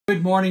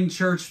Good morning,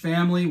 church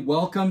family.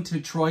 Welcome to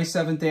Troy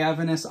Seventh-day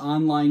Adventist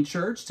Online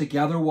Church,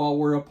 together while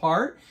we're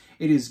apart.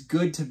 It is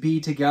good to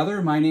be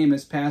together. My name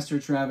is Pastor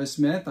Travis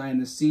Smith. I am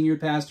the senior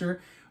pastor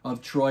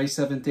of Troy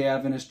Seventh-day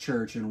Adventist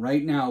Church. And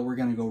right now, we're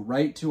going to go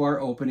right to our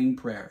opening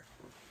prayer.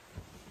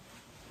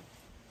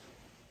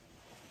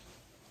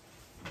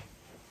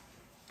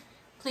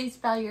 Please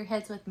bow your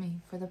heads with me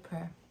for the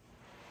prayer.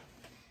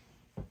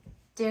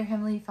 Dear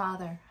Heavenly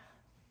Father,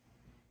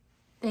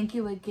 thank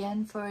you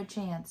again for a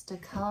chance to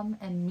come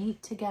and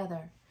meet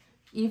together.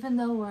 Even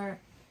though we're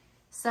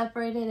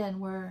separated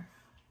and we're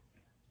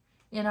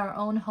in our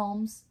own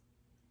homes,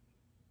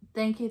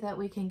 thank you that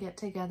we can get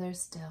together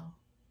still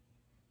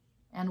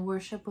and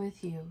worship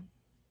with you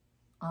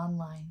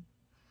online.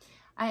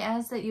 I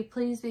ask that you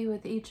please be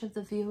with each of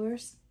the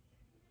viewers.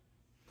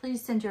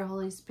 Please send your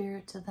Holy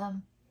Spirit to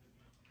them.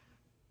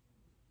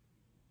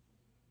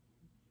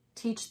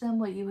 Teach them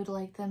what you would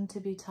like them to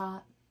be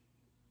taught.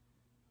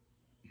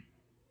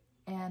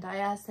 And I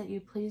ask that you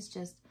please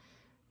just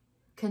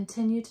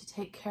continue to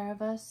take care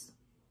of us.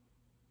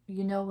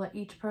 You know what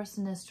each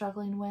person is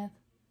struggling with.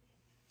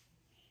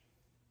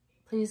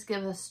 Please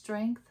give us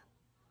strength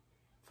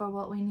for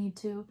what we need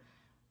to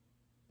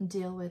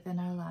deal with in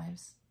our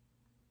lives.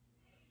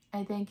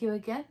 I thank you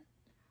again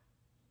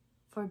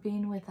for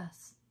being with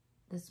us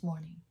this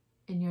morning.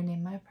 In your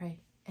name I pray.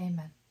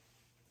 Amen.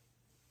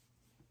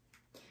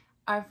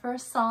 Our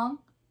first song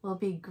will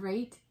be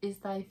Great is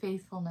Thy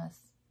Faithfulness.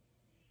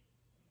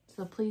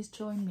 So please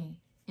join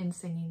me in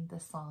singing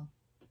this song.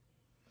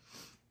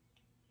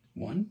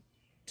 1,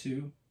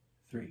 2,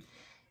 3.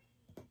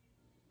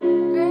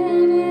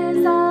 Great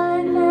is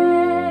thy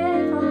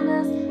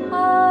faithfulness,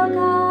 O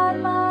God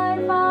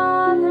my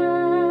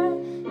Father.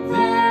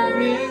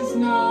 There is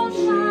no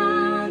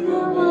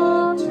shadow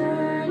of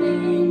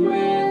turning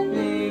with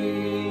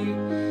thee.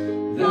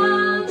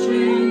 Thou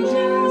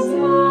changest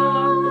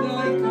not,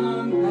 thy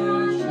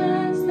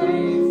compassions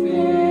they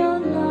fail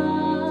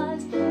not.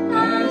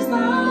 As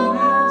thou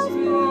hast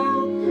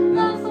been,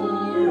 thou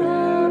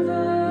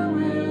forever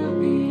will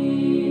be.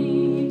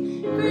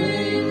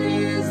 Great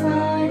is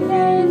thy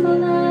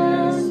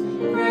faithfulness,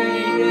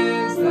 great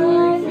is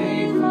thy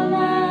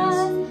faithfulness.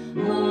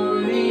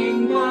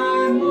 Morning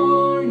by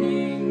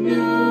morning,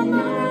 new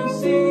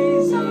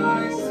mercies I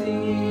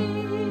see.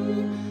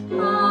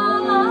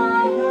 All I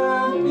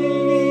have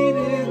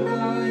needed,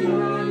 thy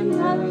hand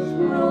hath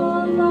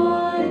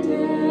provided.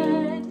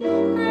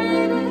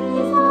 Great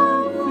is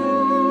thy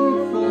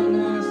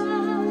faithfulness,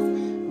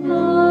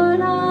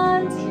 Lord,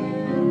 unto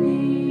me.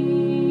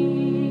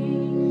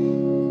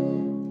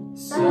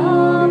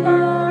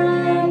 Summer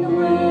and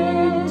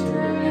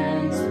winter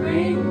and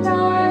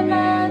springtime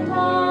and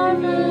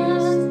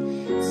harvest,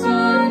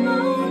 sun,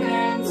 moon,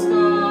 and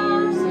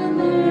stars in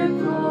their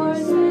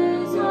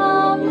courses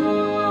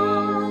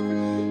above,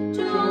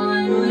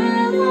 join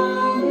with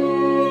all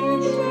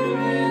nature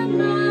in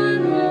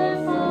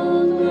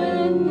manifold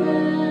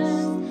witness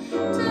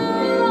to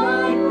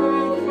thy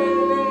great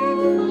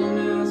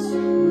faithfulness,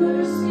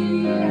 mercy,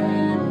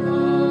 and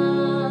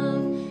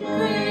love.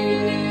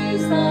 Great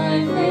is thy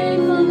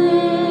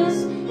faithfulness,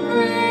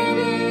 great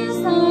is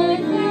thy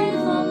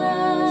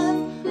faithfulness.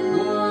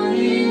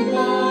 Morning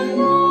by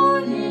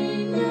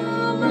morning,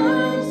 new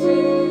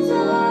mercies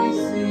I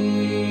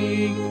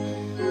see.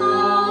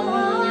 All I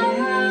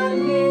have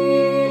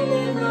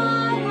needed,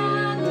 thy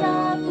hand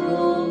hath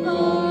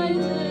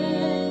provided.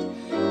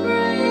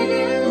 Great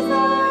is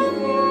thy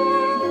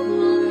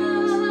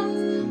faithfulness,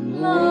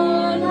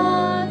 Lord,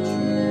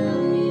 unto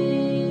me.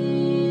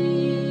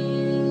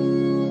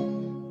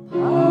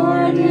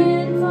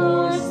 Pardon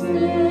for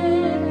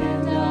sin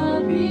and the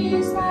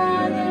peace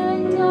that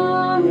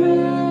endureth,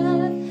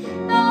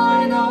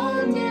 thine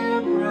own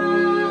dear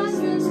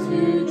presence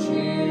to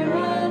cheer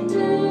and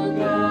to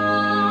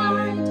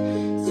guide,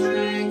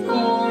 strength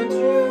for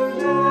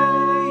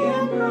today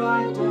and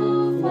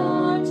bridle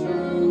for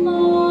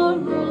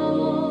tomorrow,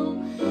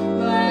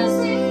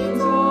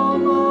 blessings all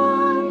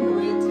mine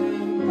with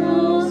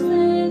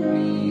 10,000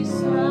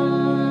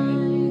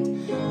 beside.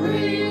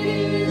 Great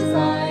is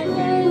thy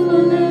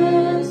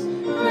faithfulness,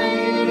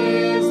 great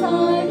is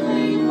thy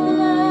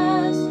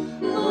faithfulness.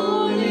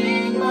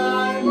 Morning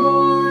by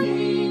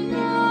morning,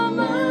 new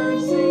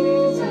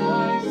mercies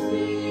I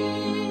see.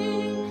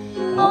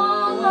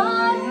 All I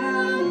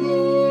have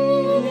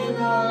needed,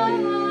 thy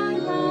hand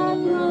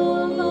hath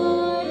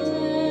provided.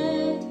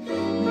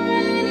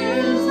 Great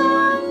is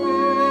thy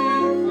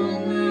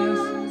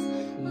faithfulness,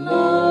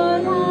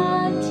 Lord,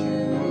 unto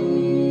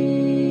me.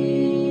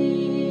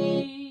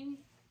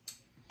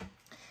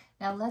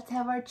 Now let's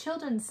have our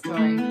children's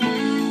story.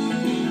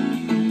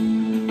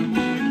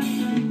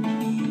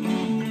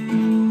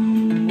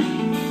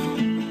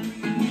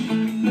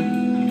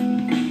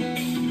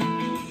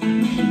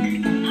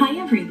 Hi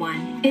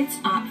everyone, it's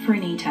Aunt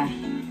Fernita.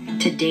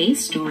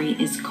 Today's story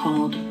is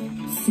called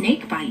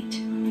Snakebite.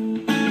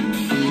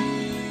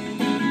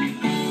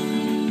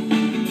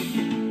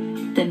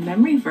 The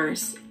memory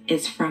verse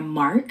is from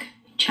Mark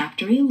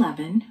chapter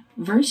 11,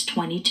 verse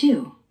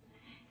 22.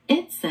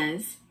 It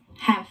says,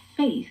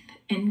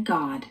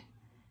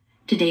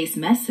 Today's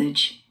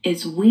message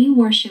is we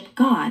worship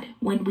God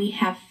when we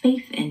have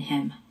faith in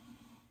Him.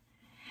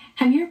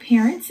 Have your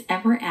parents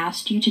ever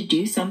asked you to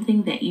do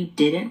something that you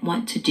didn't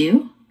want to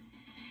do?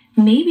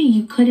 Maybe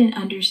you couldn't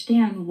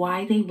understand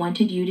why they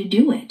wanted you to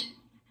do it,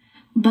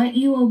 but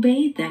you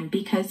obeyed them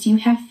because you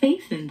have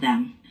faith in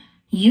them.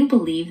 You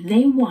believe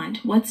they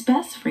want what's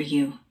best for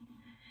you.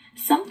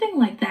 Something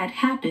like that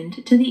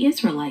happened to the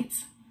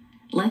Israelites.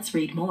 Let's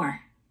read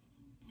more.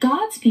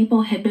 God's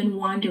people had been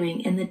wandering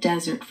in the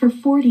desert for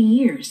 40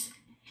 years.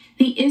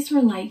 The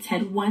Israelites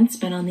had once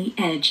been on the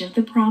edge of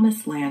the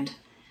promised land,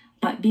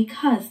 but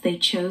because they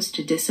chose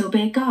to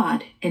disobey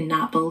God and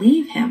not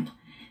believe Him,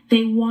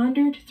 they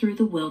wandered through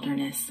the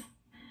wilderness.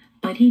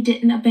 But He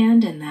didn't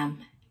abandon them.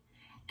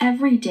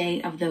 Every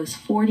day of those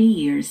 40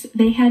 years,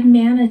 they had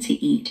manna to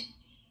eat.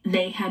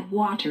 They had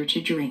water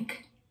to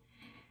drink.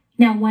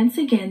 Now once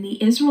again,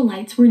 the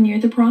Israelites were near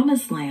the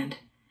promised land.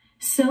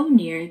 So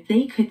near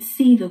they could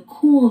see the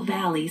cool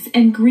valleys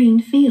and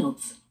green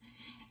fields.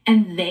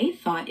 And they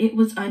thought it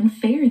was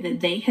unfair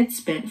that they had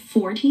spent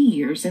 40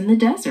 years in the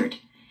desert.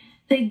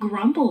 They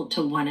grumbled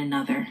to one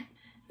another.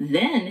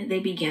 Then they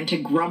began to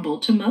grumble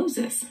to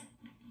Moses.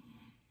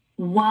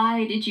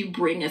 "Why did you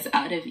bring us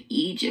out of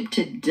Egypt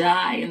to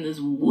die in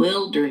this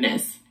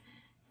wilderness?"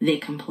 they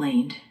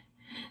complained.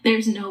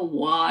 "There's no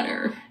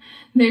water,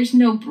 there's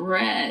no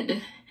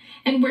bread,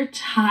 and we're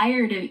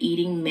tired of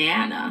eating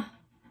manna."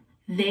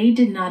 They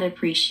did not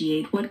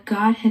appreciate what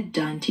God had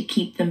done to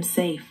keep them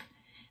safe.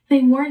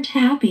 They weren't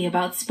happy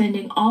about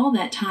spending all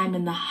that time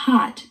in the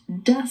hot,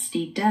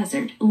 dusty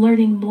desert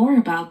learning more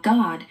about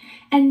God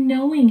and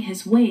knowing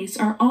His ways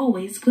are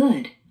always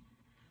good.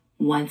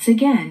 Once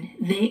again,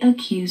 they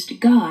accused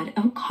God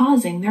of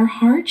causing their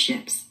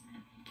hardships.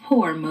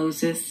 Poor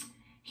Moses.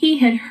 He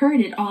had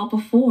heard it all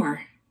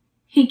before.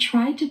 He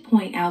tried to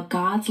point out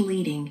God's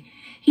leading.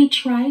 He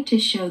tried to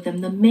show them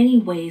the many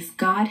ways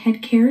God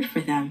had cared for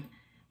them.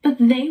 But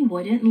they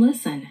wouldn't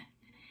listen.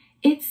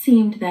 It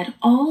seemed that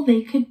all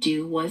they could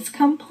do was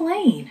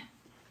complain.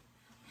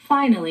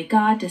 Finally,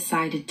 God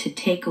decided to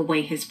take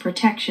away His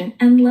protection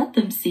and let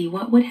them see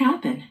what would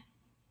happen.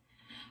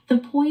 The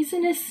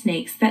poisonous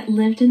snakes that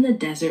lived in the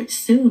desert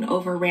soon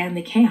overran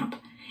the camp,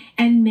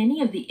 and many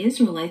of the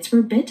Israelites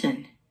were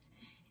bitten.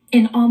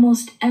 In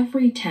almost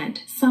every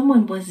tent,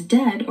 someone was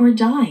dead or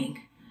dying.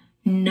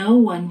 No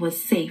one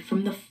was safe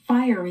from the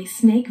fiery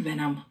snake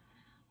venom.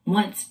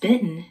 Once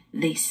bitten,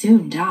 they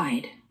soon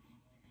died.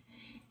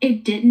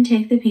 It didn't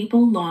take the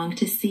people long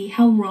to see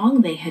how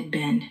wrong they had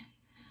been.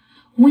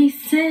 "We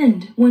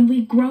sinned when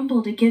we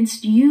grumbled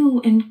against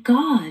you and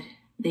God,"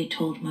 they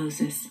told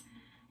Moses.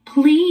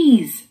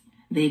 "Please,"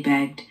 they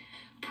begged,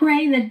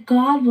 "pray that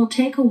God will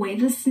take away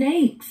the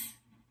snakes."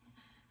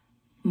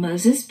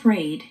 Moses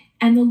prayed,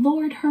 and the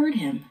Lord heard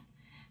him.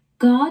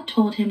 God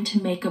told him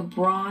to make a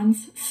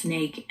bronze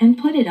snake and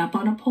put it up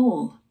on a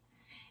pole.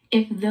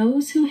 If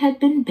those who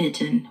had been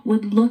bitten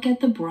would look at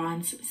the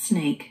bronze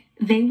snake,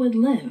 they would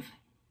live.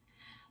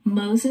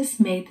 Moses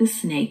made the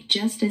snake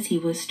just as he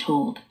was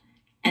told,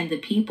 and the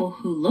people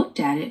who looked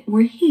at it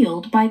were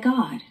healed by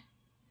God.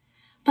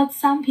 But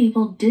some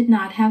people did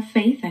not have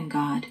faith in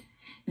God.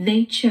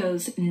 They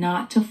chose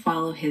not to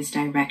follow His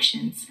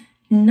directions,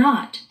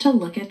 not to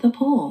look at the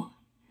pole.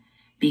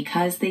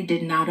 Because they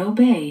did not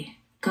obey,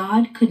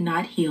 God could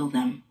not heal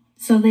them,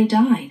 so they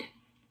died.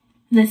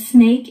 The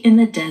snake in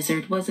the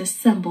desert was a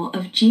symbol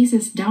of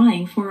Jesus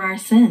dying for our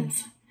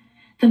sins.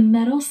 The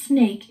metal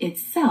snake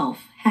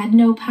itself had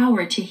no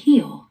power to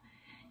heal.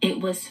 It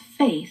was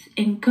faith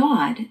in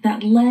God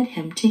that led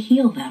Him to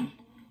heal them.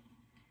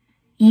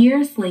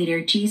 Years later,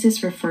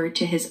 Jesus referred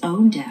to His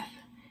own death.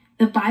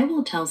 The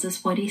Bible tells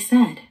us what He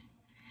said.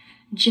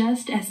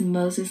 "Just as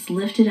Moses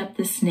lifted up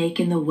the snake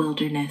in the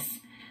wilderness,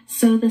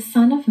 so the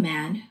Son of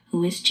Man,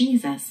 who is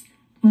Jesus,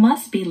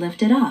 must be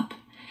lifted up,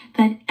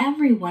 that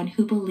everyone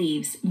who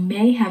believes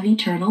may have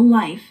eternal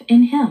life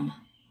in Him."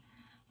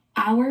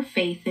 Our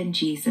faith in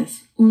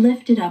Jesus,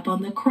 lifted up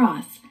on the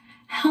cross,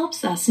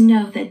 helps us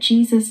know that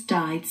Jesus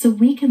died so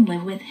we can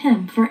live with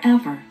Him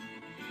forever.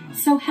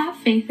 So have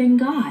faith in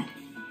God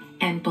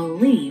and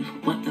believe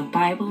what the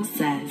Bible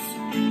says.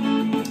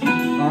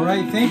 All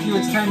right, thank you.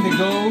 It's time to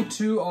go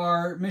to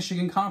our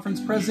Michigan Conference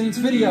President's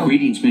video.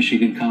 Greetings,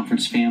 Michigan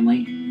Conference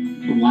family.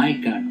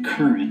 Like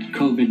current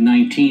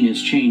COVID-19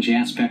 has changed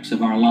aspects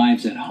of our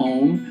lives at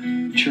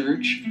home,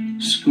 church,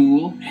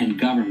 school, and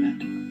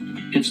government.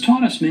 It's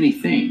taught us many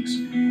things,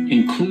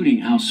 including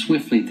how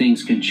swiftly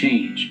things can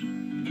change.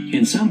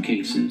 In some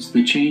cases,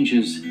 the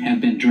changes have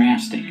been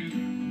drastic.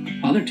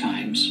 Other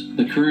times,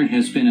 the current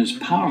has been as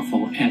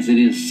powerful as it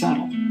is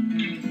subtle.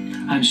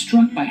 I'm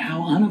struck by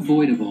how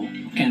unavoidable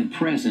and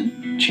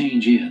present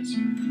change is.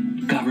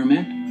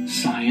 Government,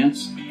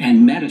 science,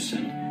 and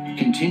medicine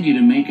continue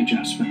to make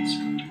adjustments.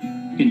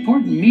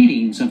 Important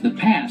meetings of the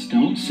past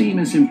don't seem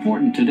as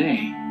important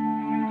today.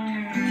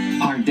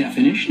 Our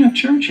definition of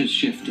church has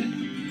shifted.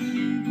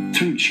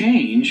 Through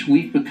change,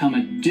 we've become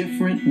a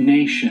different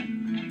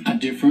nation, a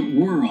different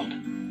world,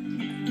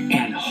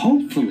 and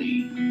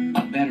hopefully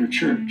a better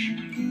church.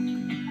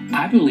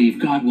 I believe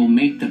God will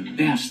make the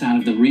best out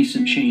of the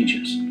recent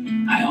changes.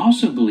 I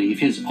also believe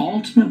His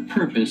ultimate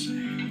purpose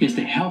is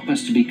to help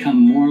us to become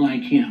more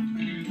like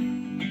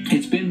Him.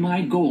 It's been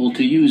my goal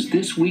to use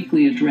this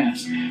weekly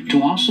address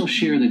to also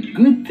share the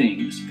good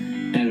things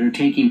that are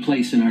taking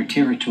place in our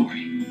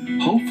territory,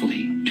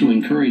 hopefully to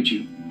encourage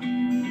you.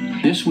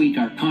 This week,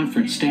 our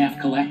conference staff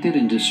collected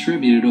and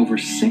distributed over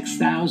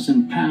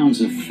 6,000 pounds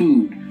of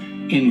food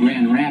in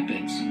Grand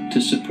Rapids to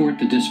support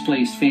the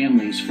displaced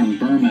families from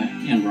Burma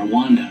and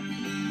Rwanda.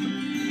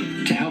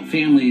 To help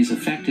families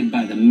affected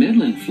by the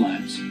Midland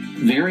floods,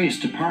 various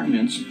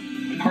departments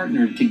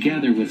partnered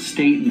together with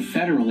state and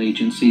federal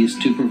agencies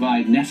to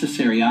provide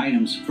necessary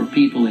items for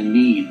people in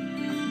need.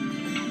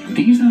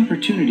 These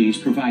opportunities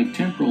provide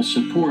temporal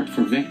support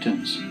for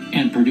victims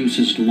and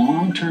produces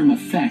long-term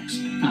effects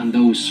on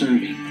those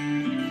serving.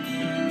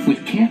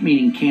 With camp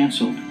meeting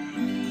canceled,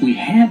 we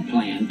had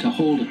planned to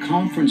hold a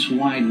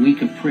conference-wide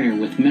week of prayer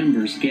with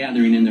members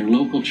gathering in their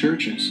local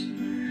churches.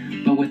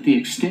 But with the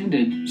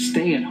extended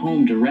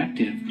stay-at-home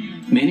directive,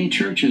 many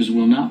churches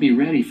will not be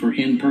ready for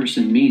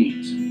in-person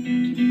meetings.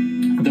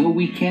 Though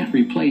we can't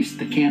replace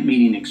the camp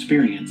meeting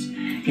experience,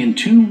 in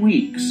 2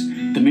 weeks,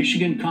 the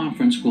Michigan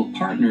Conference will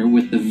partner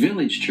with the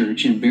Village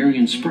Church in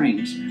Berrien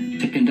Springs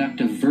to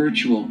conduct a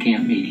virtual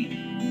camp meeting.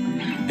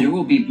 There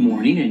will be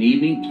morning and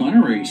evening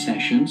plenary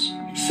sessions,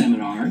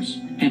 seminars,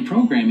 and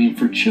programming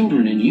for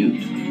children and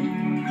youth.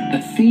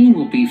 The theme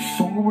will be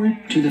Forward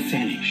to the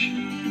Finish.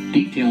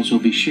 Details will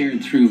be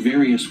shared through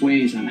various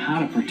ways on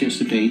how to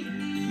participate,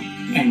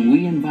 and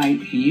we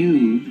invite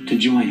you to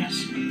join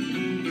us.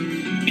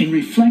 In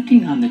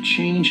reflecting on the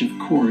change of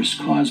course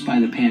caused by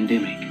the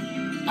pandemic,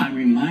 I'm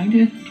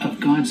reminded of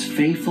God's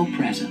faithful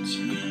presence.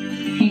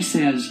 He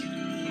says,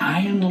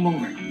 I am the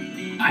Lord,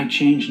 I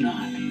change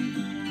not.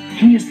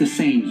 He is the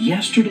same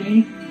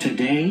yesterday,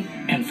 today,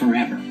 and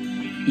forever.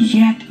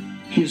 Yet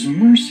His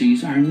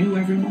mercies are new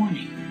every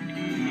morning.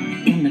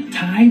 In the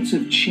tides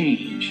of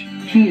change,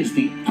 He is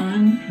the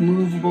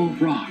unmovable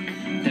rock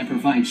that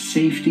provides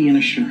safety and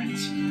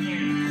assurance.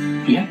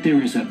 Yet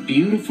there is a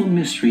beautiful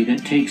mystery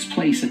that takes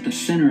place at the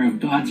center of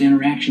God's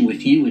interaction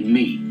with you and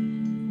me.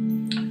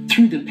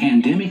 Through the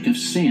pandemic of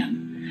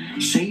sin,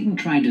 Satan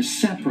tried to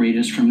separate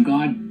us from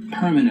God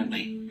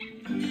permanently.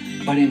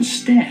 But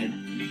instead,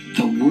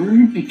 the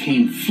Word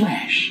became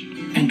flesh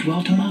and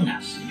dwelt among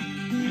us.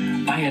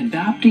 By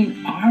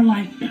adopting our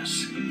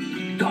likeness,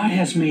 God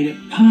has made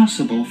it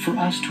possible for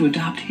us to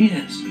adopt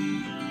His.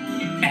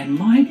 And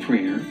my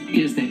prayer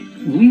is that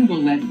we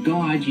will let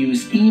God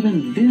use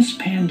even this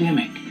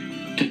pandemic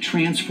to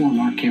transform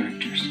our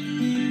characters.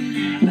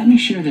 Let me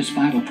share this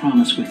Bible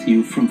promise with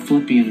you from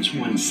Philippians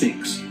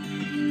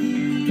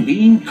 1:6.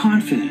 Being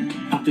confident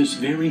of this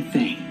very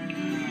thing,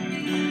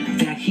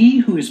 that He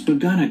who has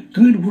begun a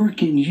good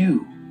work in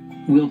you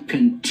will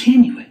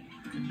continue it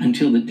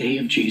until the day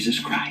of Jesus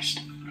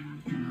Christ.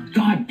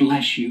 God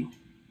bless you,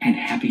 and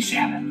happy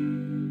Sabbath.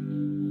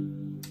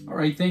 All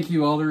right, thank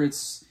you, Elder.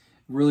 It's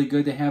really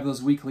good to have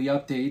those weekly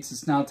updates.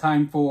 It's now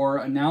time for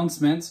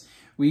announcements.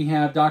 We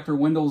have Dr.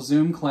 Wendell's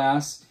Zoom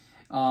class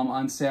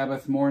on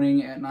Sabbath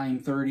morning at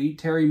 9:30.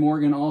 Terry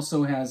Morgan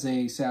also has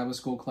a Sabbath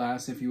school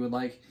class. If you would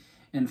like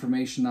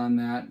information on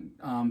that,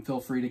 feel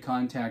free to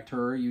contact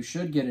her. You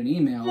should get an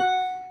email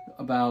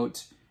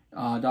about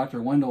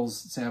Dr. Wendell's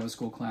Sabbath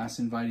school class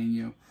inviting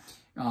you.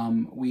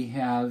 We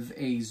have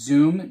a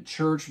Zoom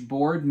church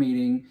board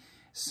meeting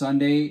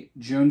Sunday,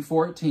 June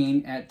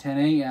 14 at 10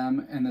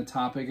 a.m. and the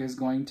topic is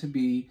going to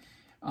be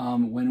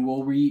when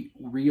we'll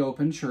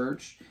reopen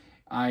church.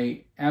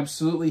 I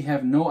absolutely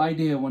have no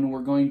idea when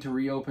we're going to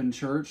reopen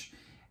church,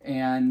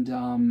 and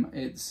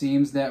it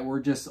seems that we're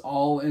just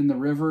all in the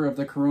river of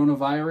the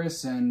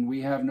coronavirus and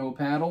we have no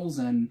paddles,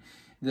 and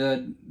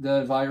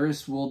the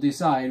virus will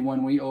decide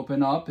when we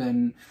open up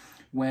and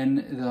when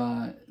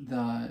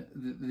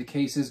the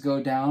cases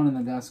go down and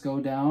the deaths go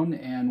down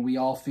and we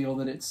all feel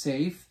that it's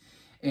safe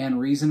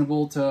and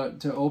reasonable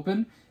to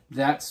open.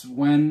 That's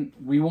when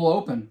we will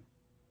open.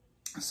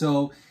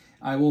 So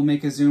I will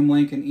make a Zoom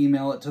link and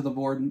email it to the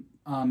board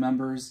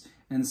members.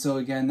 And so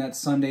again, that's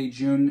Sunday,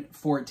 June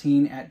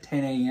 14 at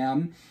 10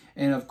 a.m.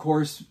 And of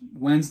course,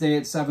 Wednesday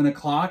at 7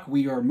 o'clock,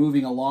 we are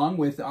moving along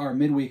with our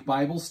midweek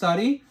Bible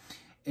study.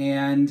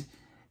 And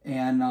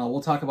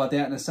we'll talk about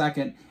that in a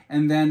second.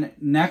 And then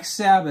next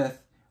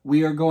Sabbath,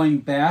 we are going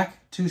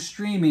back to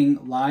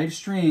streaming, live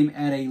stream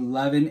at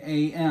 11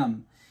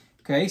 a.m.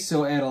 Okay,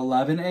 so at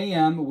 11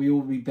 a.m., we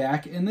will be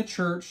back in the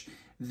church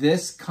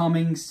this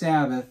coming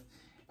Sabbath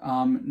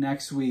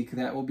next week.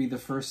 That will be the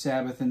first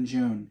Sabbath in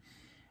June.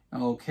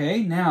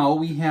 Okay, now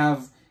we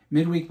have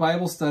midweek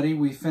Bible study.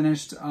 We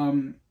finished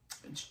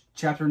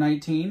chapter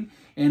 19,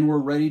 and we're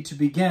ready to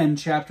begin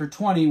chapter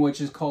 20,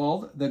 which is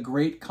called The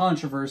Great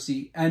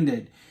Controversy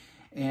Ended.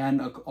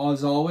 And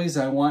as always,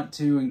 I want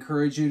to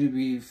encourage you to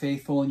be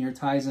faithful in your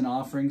tithes and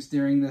offerings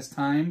during this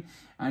time.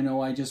 I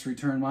know I just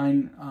returned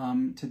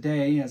mine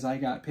today as I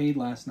got paid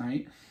last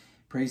night.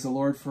 Praise the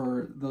Lord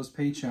for those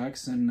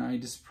paychecks. And I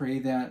just pray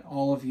that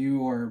all of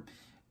you are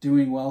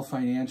doing well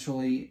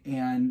financially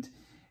and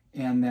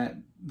and that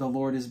the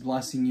Lord is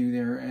blessing you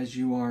there as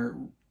you are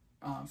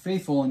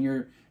faithful in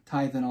your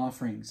tithe and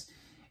offerings.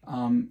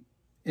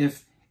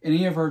 If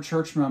any of our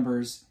church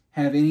members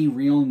have any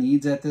real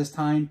needs at this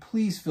time,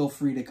 please feel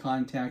free to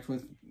contact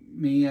with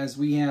me, as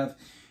we have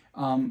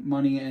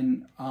money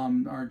in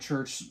our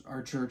church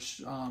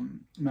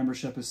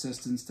membership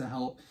assistance to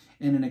help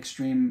in an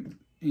extreme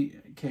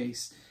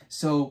case.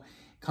 So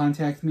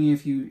contact me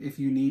if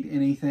you need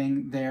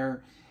anything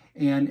there.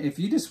 And if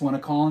you just want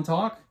to call and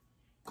talk,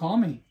 call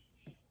me,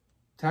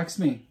 text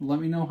me, let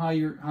me know how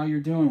you're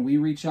doing. We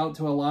reach out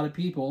to a lot of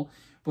people,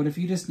 but if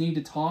you just need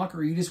to talk,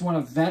 or you just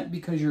want to vent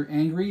because you're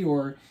angry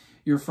or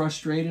you're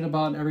frustrated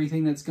about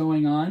everything that's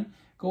going on,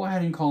 go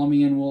ahead and call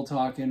me and we'll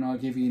talk, and I'll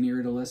give you an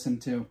ear to listen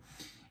to.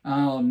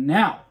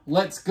 Now,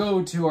 let's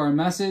go to our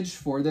message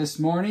for this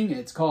morning.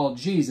 It's called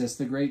Jesus,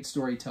 the Great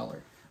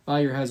Storyteller. Bow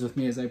your heads with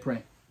me as I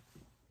pray.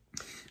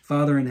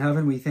 Father in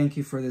heaven, we thank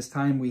you for this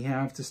time we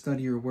have to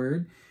study your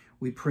word.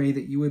 We pray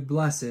that you would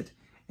bless it.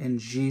 In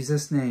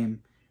Jesus'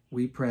 name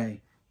we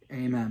pray.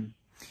 Amen.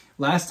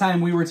 Last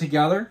time we were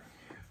together,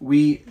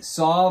 we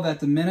saw that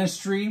the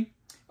ministry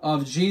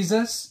of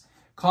Jesus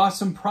caused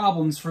some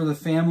problems for the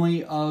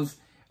family of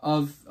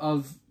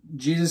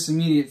Jesus'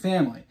 immediate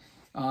family.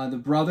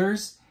 The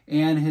brothers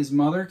and his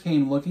mother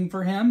came looking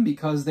for him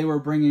because they were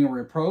bringing a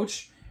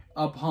reproach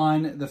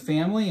upon the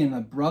family, and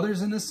the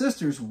brothers and the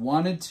sisters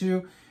wanted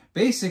to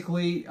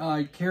basically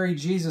carry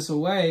Jesus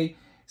away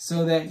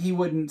so that he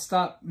would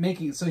stop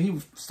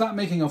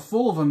making a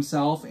fool of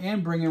himself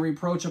and bring a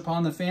reproach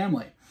upon the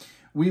family.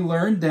 We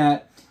learned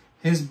that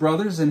his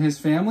brothers and his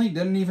family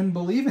didn't even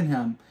believe in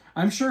him.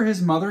 I'm sure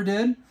his mother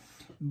did,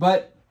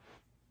 but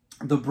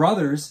the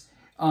brothers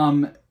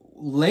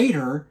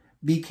later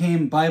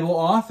became Bible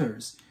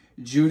authors.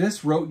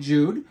 Judas wrote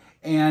Jude,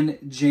 and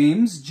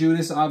James,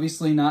 Judas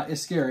obviously not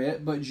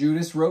Iscariot, but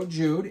Judas wrote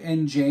Jude,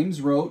 and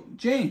James wrote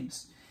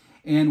James.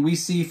 And we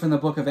see from the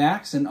book of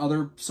Acts and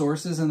other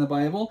sources in the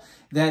Bible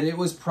that it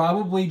was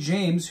probably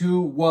James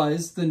who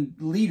was the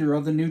leader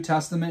of the New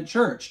Testament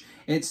church.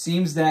 It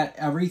seems that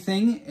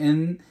everything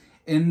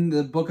in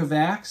the book of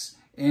Acts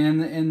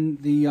and in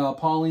the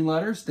Pauline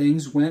letters,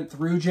 things went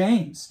through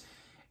James.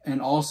 And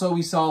also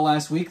we saw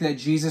last week that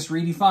Jesus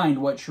redefined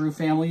what true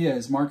family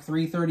is. Mark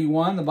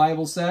 3:31, the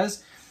Bible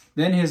says,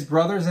 "Then his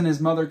brothers and his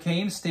mother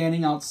came,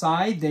 standing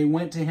outside. They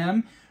went to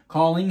him,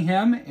 calling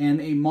him,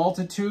 and a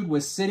multitude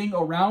was sitting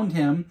around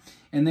him.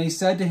 And they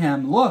said to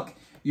him, 'Look,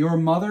 your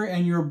mother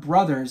and your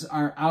brothers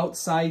are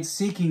outside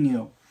seeking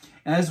you.'"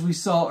 As we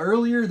saw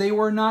earlier, they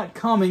were not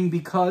coming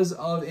because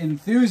of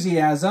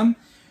enthusiasm.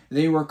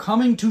 They were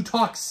coming to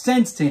talk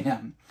sense to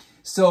him.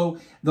 So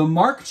the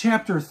Mark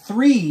chapter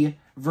 3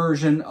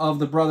 version of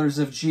the brothers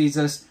of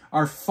Jesus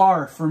are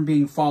far from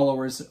being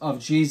followers of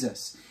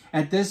Jesus.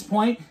 At this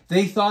point,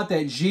 they thought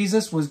that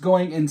Jesus was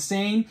going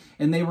insane,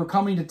 and they were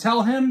coming to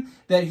tell him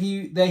that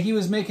he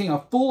was making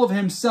a fool of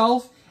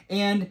himself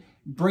and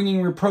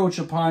bringing reproach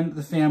upon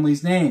the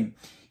family's name.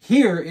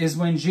 Here is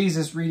when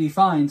Jesus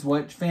redefines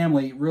what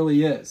family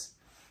really is.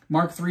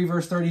 Mark 3,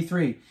 verse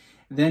 33.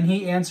 "Then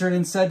he answered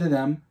and said to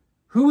them,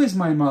 'Who is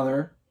my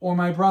mother or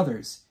my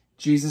brothers?'"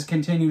 Jesus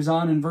continues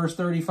on in verse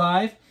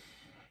 35.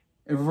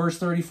 Verse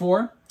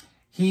 34,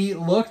 "He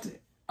looked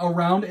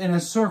around in a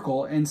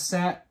circle and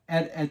sat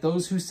at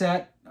those who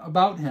sat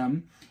about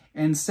him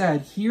and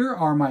said, 'Here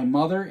are my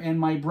mother and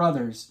my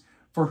brothers.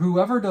 For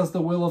whoever does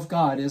the will of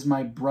God is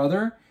my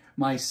brother,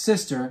 my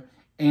sister,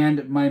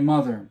 and my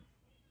mother.'"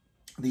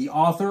 The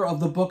author of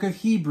the book of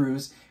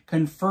Hebrews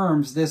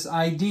confirms this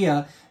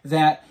idea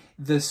that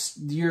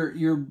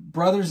your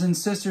brothers and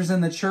sisters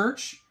in the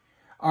church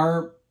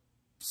are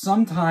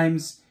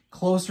sometimes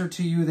closer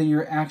to you than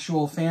your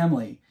actual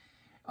family.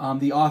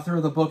 The author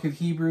of the book of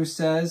Hebrews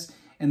says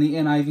in the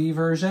NIV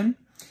version,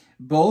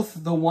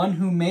 "Both the one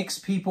who makes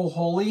people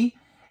holy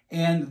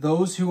and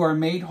those who are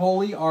made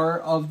holy are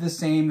of the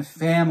same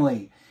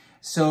family."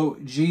 So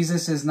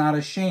Jesus is not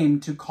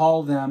ashamed to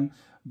call them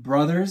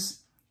brothers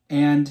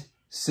and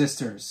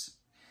sisters.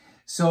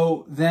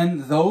 So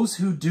then those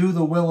who do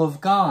the will of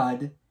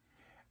God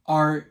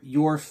are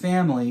your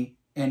family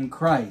in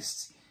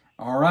Christ.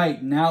 All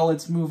right, now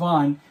let's move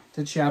on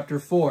to chapter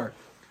 4.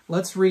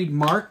 Let's read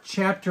Mark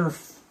chapter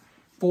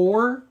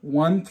 4,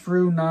 1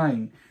 through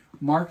 9.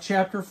 Mark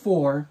chapter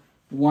 4,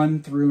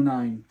 1 through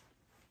 9.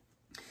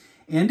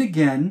 "And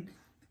again,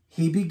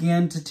 he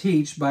began to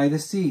teach by the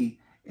sea,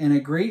 and a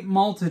great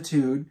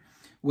multitude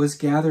was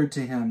gathered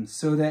to him,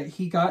 so that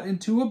he got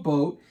into a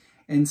boat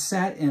and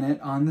sat in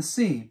it on the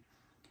sea.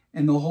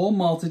 And the whole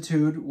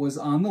multitude was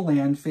on the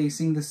land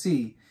facing the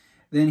sea.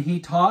 Then he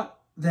taught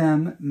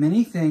them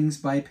many things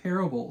by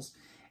parables,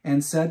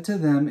 and said to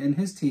them in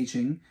his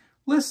teaching,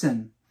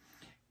 'Listen,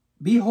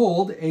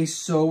 behold, a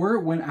sower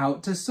went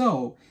out to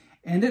sow.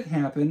 And it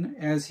happened,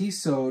 as he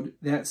sowed,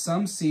 that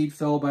some seed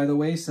fell by the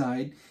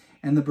wayside,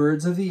 and the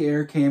birds of the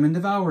air came and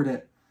devoured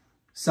it.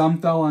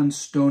 Some fell on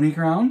stony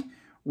ground,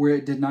 where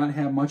it did not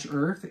have much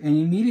earth, and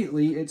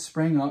immediately it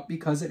sprang up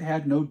because it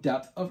had no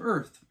depth of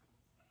earth.'"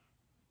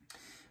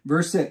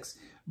 Verse 6,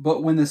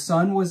 But when the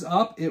sun was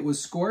up, it was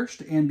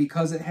scorched, and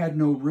because it had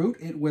no root,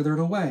 it withered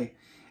away.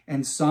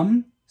 And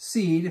some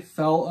seed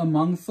fell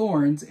among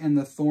thorns, and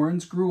the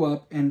thorns grew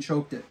up and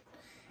choked it,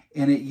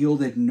 and it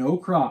yielded no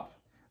crop.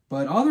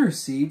 But other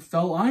seed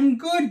fell on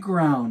good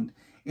ground,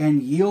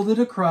 and yielded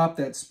a crop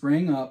that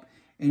sprang up,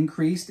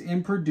 increased,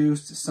 and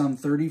produced some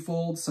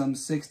 30-fold, some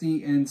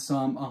 60, and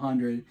some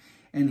 100.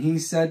 And he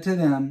said to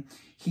them,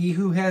 he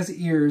who has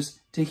ears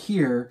to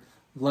hear,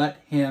 let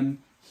him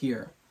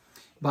hear.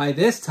 By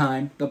this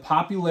time, the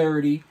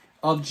popularity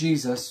of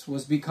Jesus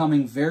was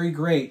becoming very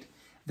great,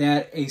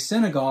 that a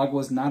synagogue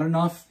was not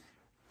enough,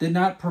 did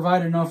not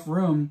provide enough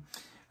room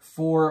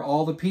for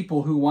all the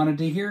people who wanted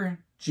to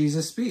hear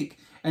Jesus speak.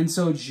 And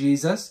so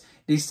Jesus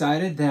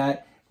decided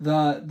that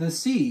the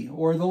sea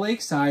or the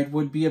lakeside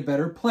would be a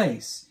better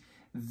place.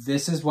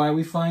 This is why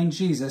we find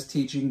Jesus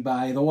teaching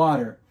by the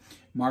water.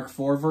 Mark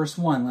 4, verse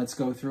 1. Let's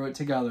go through it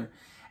together.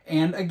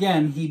 And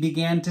again, he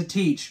began to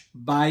teach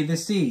by the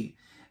sea.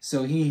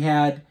 So he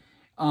had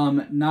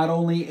not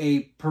only a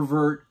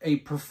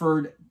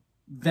preferred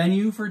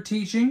venue for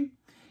teaching,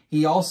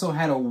 he also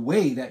had a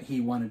way that he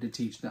wanted to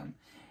teach them.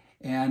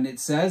 And it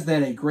says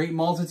that a great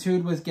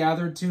multitude was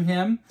gathered to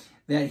him,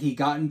 that he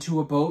got into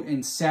a boat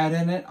and sat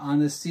in it on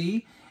the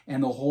sea,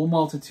 and the whole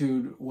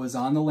multitude was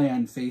on the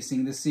land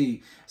facing the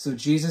sea. So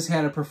Jesus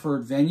had a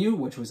preferred venue,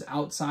 which was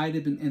outside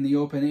in the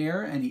open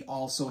air, and he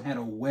also had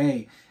a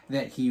way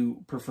that he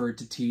preferred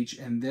to teach,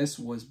 and this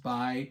was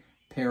by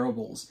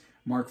parables.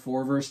 Mark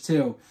 4, verse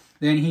 2.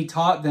 Then he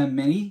taught them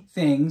many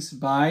things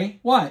by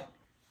what?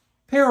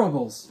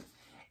 Parables.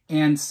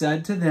 And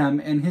said to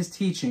them in his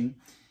teaching,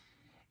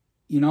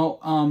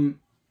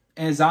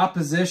 as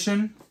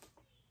opposition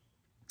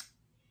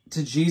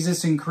to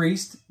Jesus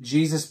increased,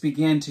 Jesus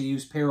began to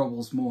use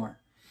parables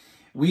more.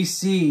 We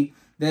see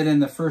that in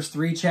the first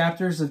 3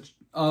 chapters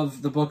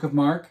of the book of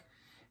Mark,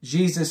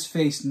 Jesus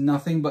faced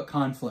nothing but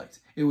conflict.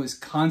 It was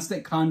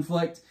constant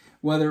conflict,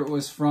 whether it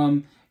was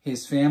from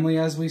his family,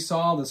 as we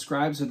saw, the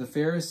scribes or the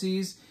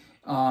Pharisees,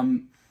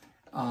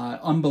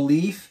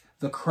 unbelief,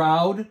 the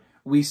crowd.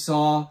 We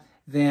saw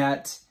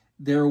that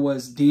there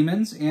was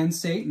demons and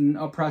Satan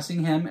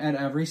oppressing him at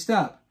every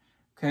step.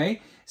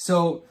 Okay,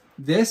 so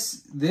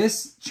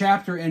this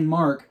chapter in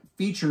Mark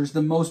features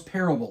the most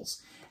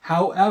parables.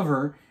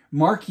 However,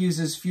 Mark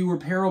uses fewer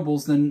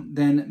parables than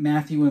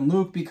Matthew and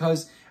Luke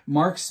because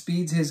Mark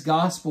speeds his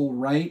gospel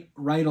right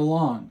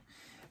along.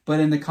 But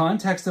in the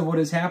context of what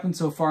has happened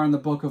so far in the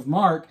book of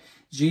Mark,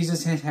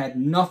 Jesus has had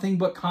nothing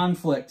but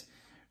conflict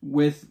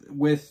with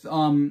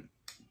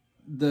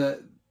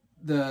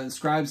the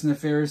scribes and the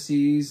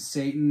Pharisees,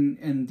 Satan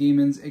and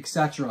demons,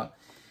 etc.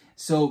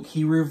 So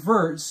he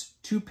reverts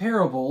to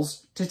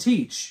parables to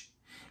teach.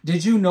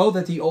 Did you know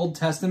that the Old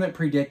Testament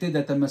predicted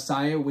that the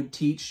Messiah would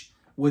teach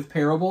with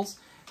parables?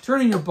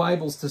 Turn in your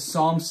Bibles to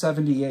Psalm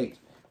 78.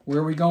 Where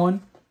are we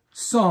going?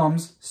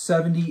 Psalms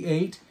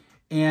 78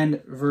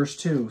 and verse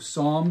 2.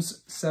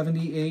 Psalms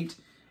 78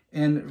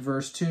 and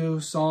verse 2.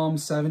 Psalm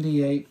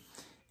 78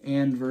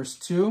 and verse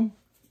 2.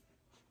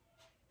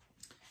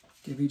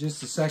 Give you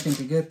just a second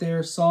to get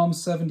there. Psalm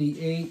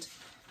 78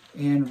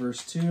 and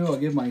verse 2. I'll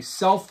give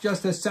myself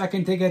just a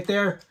second to get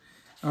there.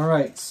 All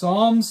right,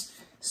 Psalms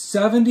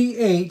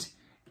 78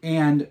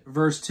 and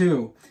verse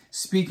 2.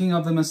 Speaking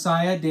of the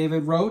Messiah,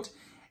 David wrote,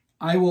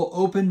 I will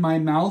open my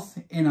mouth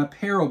in a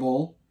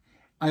parable.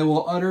 I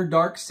will utter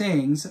dark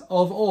sayings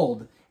of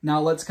old. Now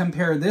let's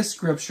compare this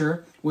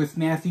scripture with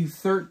Matthew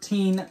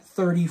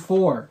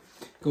 13:34.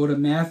 Go to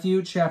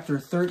Matthew chapter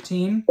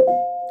 13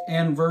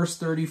 and verse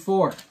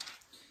 34.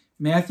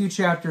 Matthew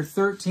chapter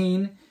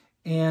 13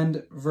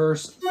 and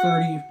verse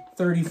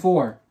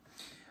 34.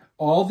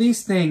 All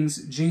these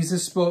things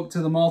Jesus spoke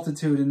to the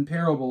multitude in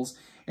parables,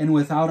 and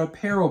without a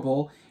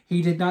parable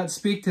he did not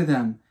speak to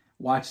them.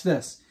 Watch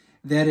this.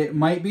 That it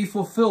might be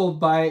fulfilled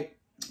by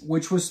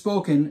which was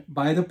spoken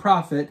by the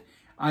prophet,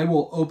 I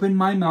will open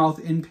my mouth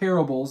in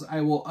parables.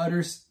 I will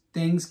utter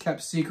things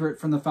kept secret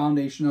from the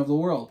foundation of the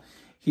world.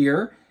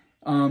 Here,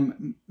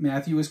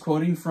 Matthew is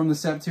quoting from the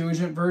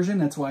Septuagint version.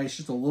 That's why it's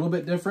just a little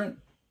bit different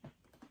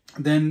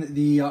than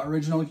the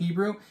original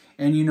Hebrew.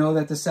 And you know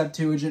that the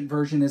Septuagint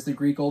version is the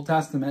Greek Old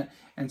Testament.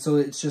 And so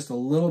it's just a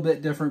little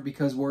bit different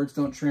because words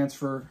don't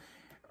transfer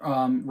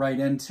right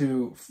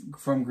into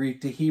from Greek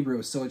to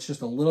Hebrew. So it's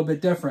just a little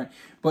bit different.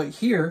 But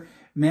here,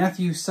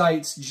 Matthew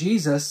cites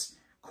Jesus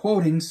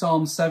quoting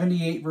Psalm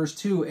 78 verse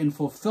 2 in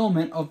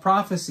fulfillment of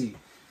prophecy.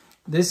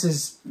 This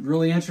is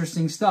really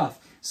interesting stuff.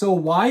 So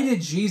why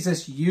did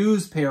Jesus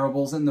use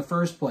parables in the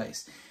first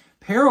place?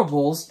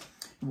 Parables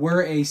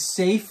were a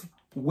safe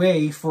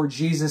way for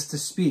Jesus to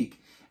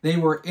speak. They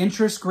were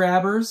interest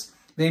grabbers.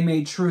 They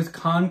made truth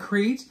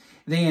concrete.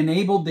 They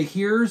enabled the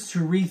hearers to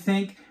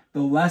rethink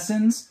the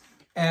lessons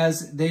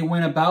as they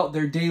went about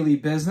their daily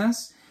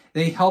business.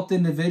 They helped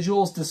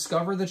individuals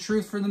discover the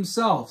truth for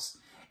themselves.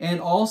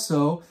 And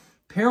also,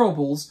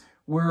 parables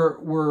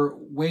were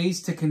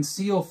ways to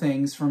conceal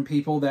things from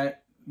people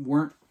that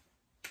weren't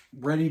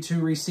ready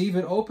to receive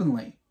it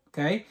openly.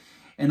 Okay?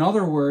 In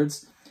other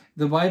words,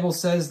 the Bible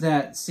says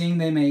that seeing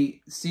they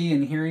may see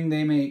and hearing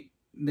they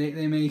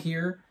may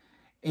hear.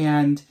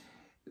 And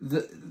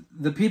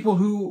the people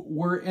who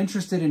were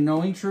interested in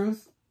knowing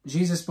truth,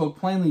 Jesus spoke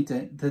plainly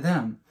to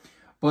them.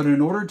 But in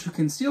order to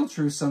conceal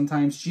truth,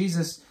 sometimes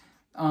Jesus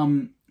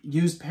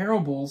used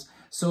parables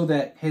so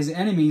that his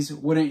enemies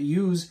wouldn't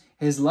use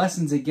his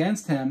lessons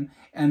against him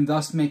and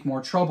thus make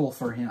more trouble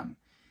for him.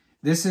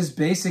 This is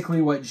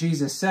basically what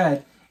Jesus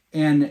said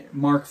in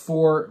Mark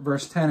 4,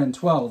 verse 10 and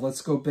 12.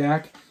 Let's go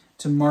back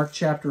to Mark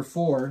chapter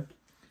 4.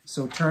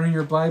 So turn in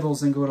your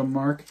Bibles and go to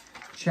Mark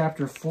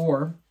chapter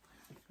 4,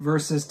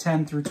 verses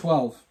 10 through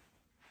 12.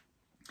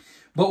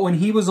 But when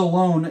he was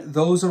alone,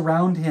 those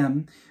around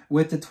him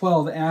with the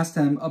 12 asked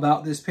him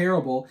about this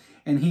parable,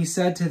 and he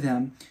said to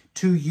them,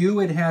 "To you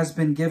it has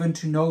been given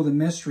to know the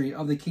mystery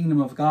of the kingdom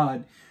of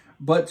God,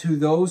 but to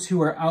those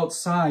who are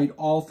outside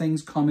all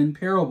things come in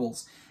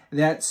parables,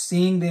 that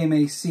seeing they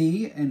may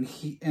see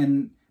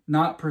and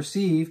not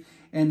perceive,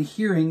 and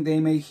hearing they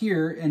may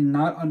hear and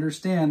not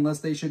understand,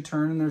 lest they should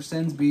turn and their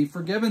sins be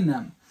forgiven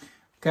them."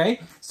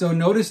 Okay, so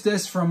notice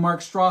this from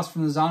Mark Strauss,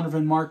 from the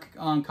Zondervan Mark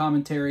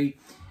commentary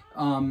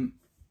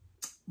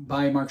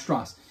by Mark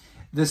Strauss.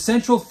 The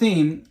central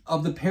theme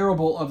of the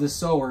parable of the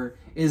sower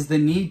is the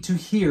need to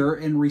hear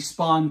and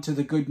respond to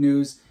the good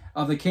news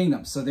of the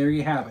kingdom. So there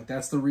you have it.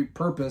 That's the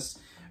purpose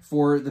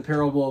for the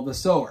parable of the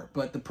sower.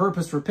 But the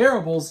purpose for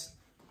parables,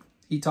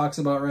 he talks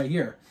about right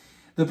here.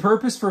 The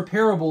purpose for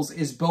parables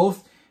is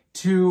both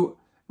to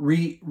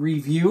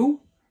review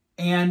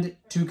and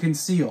to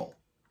conceal.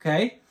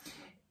 Okay?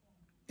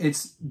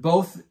 It's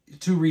both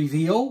to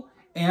reveal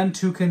and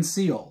to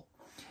conceal.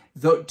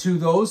 To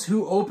those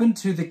who open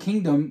to the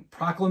kingdom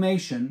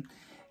proclamation,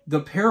 the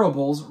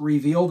parables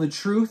reveal the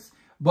truth,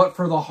 but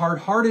for the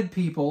hard-hearted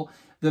people,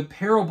 the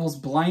parables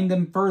blind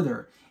them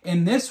further.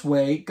 In this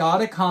way,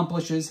 God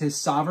accomplishes his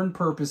sovereign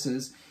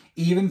purposes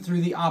even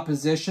through the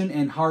opposition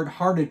and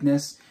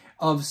hard-heartedness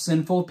of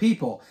sinful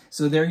people.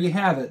 So there you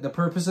have it. The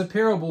purpose of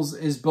parables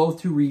is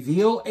both to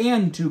reveal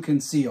and to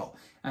conceal.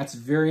 That's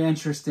very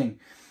interesting.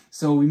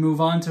 So we move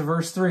on to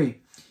verse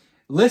 3.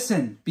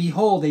 "Listen,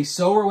 behold, a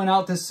sower went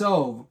out to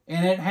sow,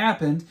 and it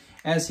happened,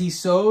 as he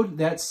sowed,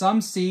 that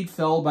some seed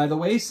fell by the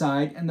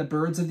wayside, and the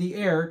birds of the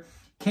air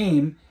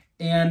came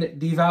and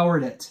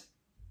devoured it."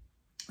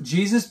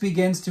 Jesus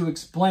begins to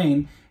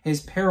explain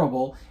his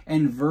parable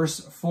in verse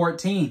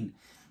 14.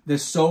 The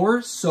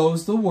sower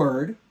sows the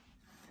word,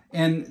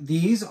 and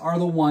these are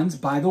the ones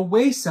by the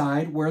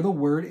wayside where the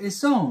word is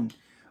sown.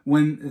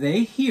 When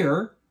they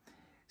hear,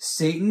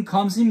 Satan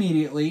comes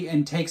immediately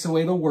and takes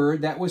away the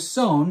word that was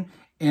sown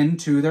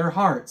into their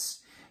hearts.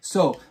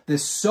 So the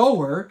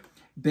sower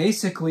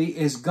basically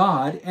is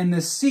God, and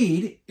the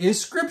seed is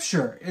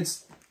Scripture.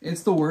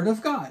 It's the Word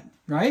of God,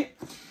 right?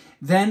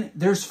 Then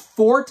there's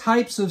 4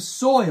 types of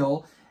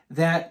soil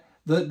that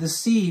the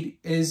seed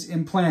is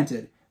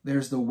implanted.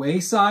 There's the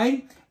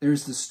wayside,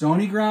 there's the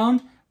stony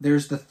ground,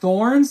 there's the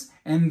thorns,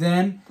 and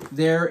then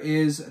there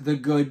is the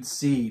good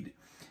seed.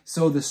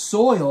 So the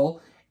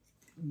soil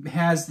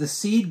has the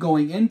seed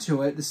going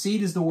into it. The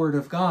seed is the Word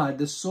of God.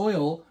 The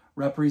soil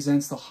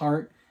represents the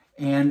heart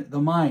and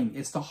the mind.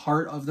 It's the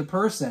heart of the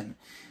person.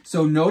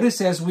 So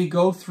notice as we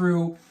go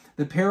through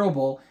the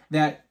parable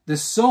that the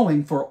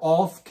sowing for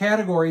all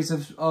categories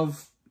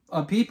of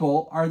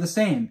people are the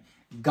same.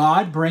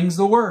 God brings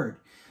the word.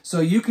 So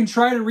you can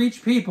try to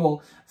reach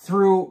people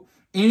through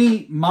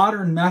any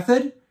modern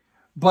method,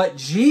 but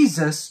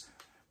Jesus'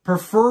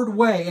 preferred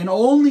way and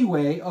only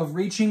way of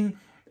reaching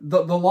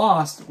the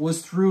lost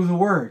was through the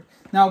word.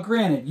 Now,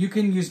 granted, you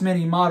can use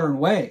many modern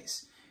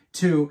ways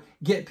to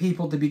get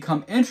people to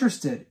become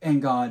interested in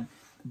God,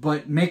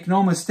 but make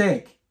no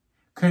mistake,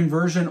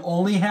 conversion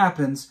only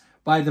happens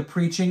by the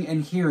preaching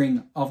and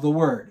hearing of the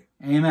word.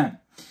 Amen.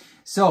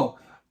 So,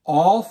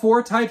 all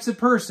 4 types of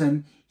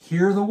person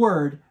hear the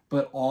word,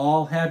 but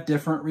all have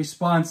different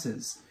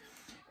responses.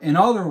 In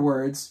other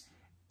words,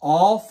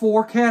 all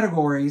 4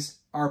 categories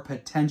are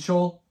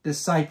potential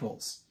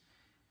disciples.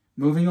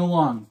 Moving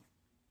along.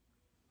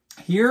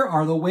 Here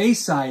are the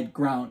wayside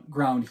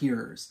ground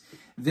hearers.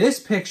 This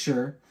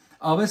picture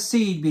of a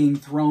seed being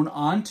thrown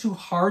onto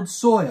hard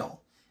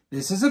soil.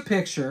 This is a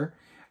picture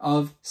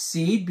of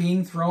seed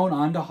being thrown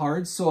onto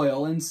hard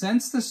soil, and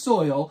since the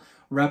soil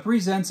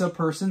represents a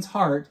person's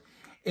heart,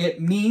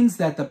 it means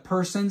that the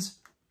person's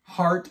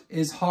heart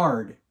is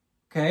hard.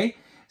 Okay?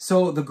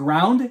 So the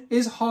ground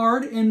is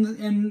hard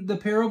in the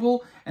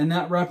parable, and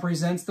that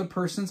represents the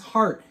person's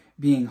heart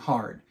being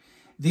hard.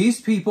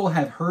 These people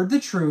have heard the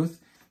truth,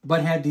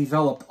 but have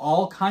developed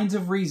all kinds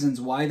of reasons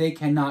why they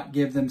cannot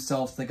give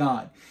themselves to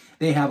God.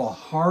 They have a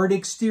hard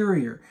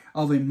exterior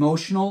of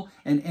emotional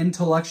and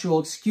intellectual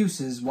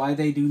excuses why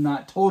they do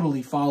not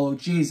totally follow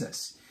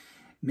Jesus.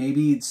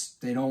 Maybe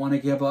they don't want to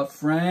give up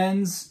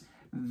friends,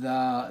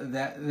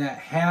 that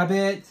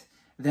habit,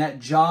 that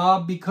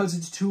job because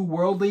it's too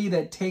worldly,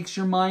 that takes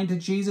your mind to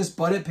Jesus,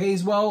 but it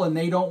pays well and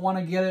they don't want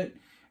to get it,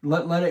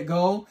 let it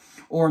go.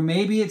 Or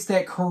maybe it's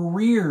that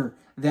career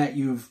that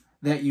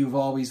you've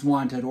always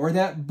wanted, or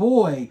that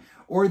boy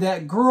or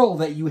that girl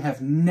that you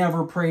have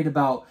never prayed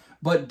about,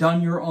 but done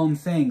your own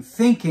thing,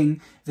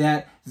 thinking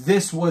that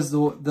this was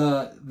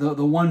the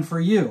one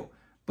for you,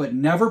 but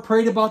never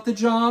prayed about the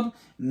job,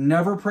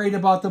 never prayed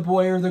about the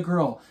boy or the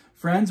girl.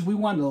 Friends, we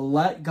want to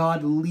let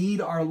God lead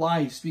our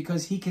lives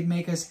because he can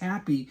make us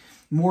happy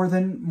more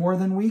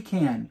than we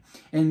can.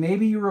 And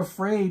maybe you're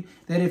afraid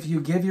that if you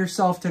give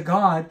yourself to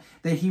God,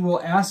 that he will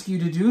ask you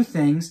to do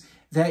things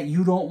that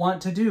you don't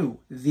want to do.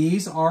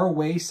 These are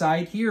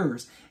wayside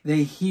hearers.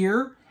 They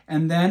hear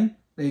and then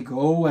they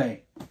go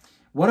away.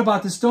 What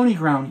about the stony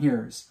ground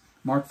hearers?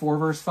 Mark 4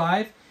 verse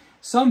 5.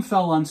 Some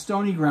fell on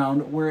stony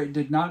ground where it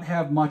did not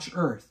have much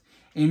earth,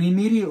 and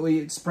immediately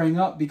it sprang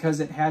up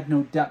because it had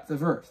no depth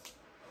of earth.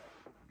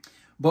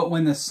 But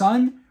when the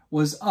sun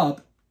was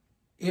up,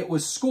 it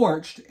was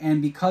scorched,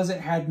 and because it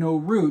had no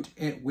root,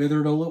 it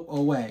withered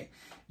away.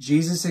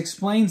 Jesus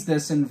explains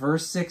this in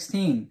verse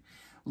 16.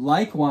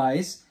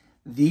 Likewise,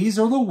 these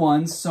are the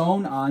ones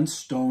sown on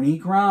stony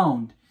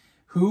ground,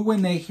 who,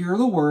 when they hear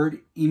the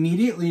word,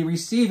 immediately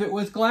receive it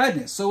with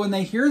gladness. So when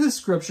they hear the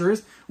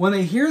scriptures, when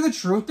they hear the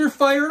truth, they're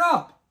fired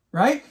up,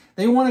 right?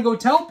 They want to go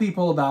tell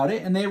people about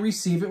it, and they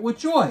receive it with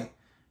joy.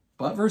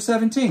 But verse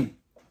 17,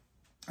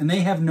 and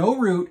they have no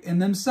root in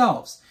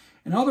themselves.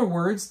 In other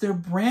words, they're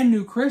brand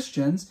new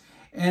Christians,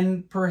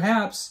 and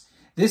perhaps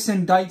this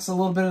indicts a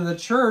little bit of the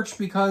church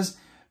because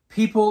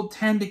people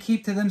tend to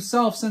keep to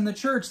themselves in the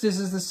church. This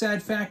is the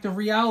sad fact of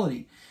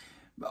reality.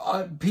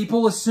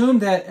 People assume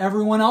that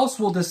everyone else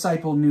will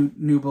disciple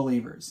new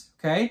believers,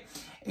 okay?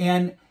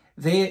 And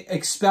they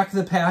expect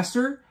the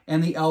pastor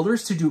and the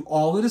elders to do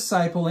all the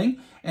discipling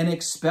and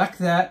expect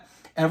that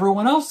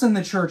everyone else in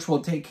the church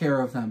will take care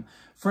of them.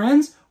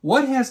 Friends,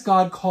 what has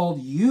God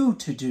called you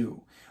to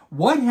do?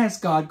 What has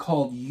God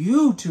called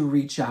you to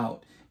reach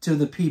out to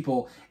the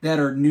people that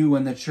are new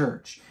in the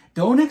church?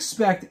 Don't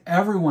expect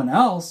everyone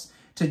else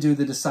to do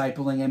the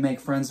discipling and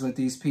make friends with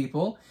these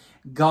people.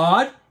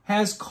 God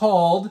has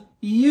called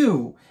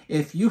you.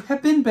 If you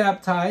have been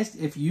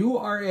baptized, if you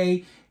are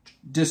a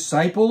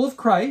disciple of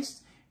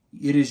Christ,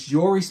 it is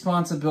your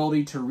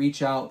responsibility to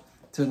reach out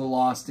to the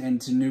lost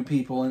and to new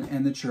people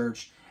in the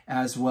church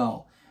as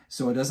well.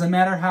 So it doesn't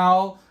matter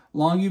how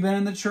long you've been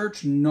in the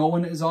church, no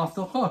one is off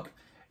the hook.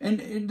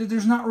 And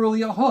there's not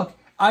really a hook.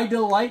 I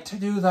delight to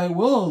do thy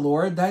will, O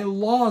Lord, thy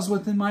law is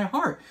within my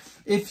heart.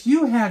 If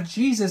you have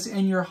Jesus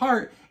in your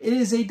heart, it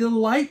is a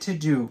delight to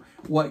do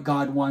what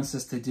God wants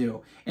us to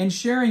do. And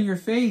sharing your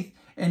faith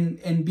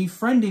and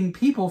befriending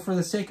people for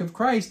the sake of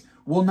Christ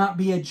will not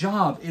be a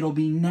job. It'll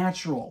be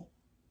natural.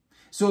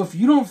 So if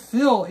you don't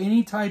feel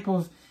any type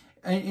of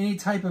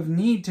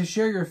need to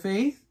share your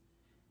faith,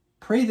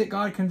 pray that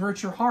God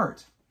converts your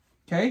heart.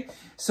 Okay?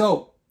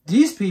 So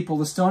these people,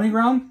 the stony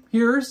ground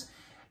hearers,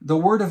 the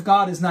word of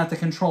God is not the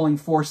controlling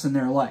force in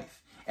their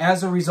life.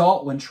 As a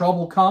result, when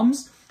trouble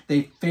comes,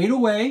 they fade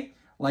away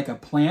like a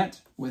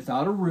plant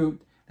without a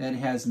root that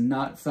has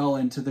not fell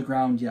into the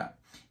ground yet.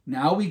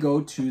 Now we go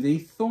to the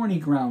thorny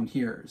ground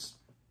hearers.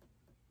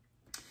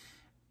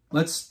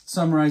 Let's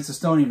summarize the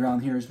stony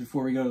ground hearers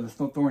before we go to the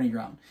thorny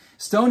ground.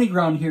 Stony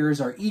ground hearers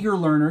are eager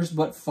learners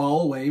but fall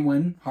away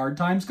when hard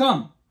times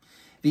come.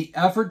 The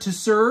effort to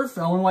serve,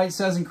 Ellen White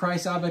says in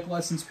Christ Object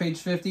Lessons, page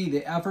 50,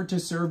 the effort to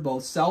serve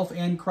both self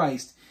and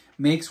Christ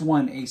makes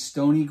one a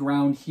stony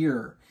ground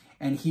hearer,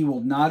 and he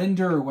will not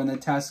endure when the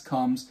test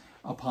comes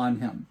upon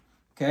him.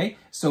 Okay?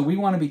 So we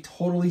want to be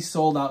totally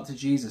sold out to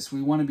Jesus.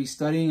 We want to be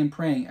studying and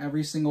praying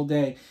every single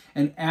day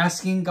and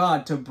asking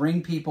God to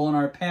bring people in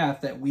our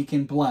path that we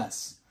can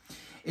bless.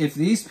 If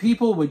these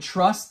people would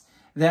trust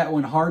that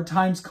when hard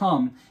times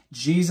come,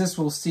 Jesus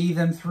will see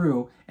them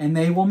through and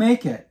they will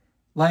make it.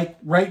 Like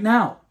right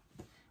now,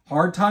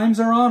 hard times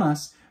are on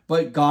us,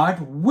 but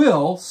God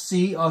will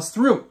see us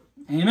through.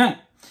 Amen.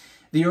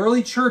 The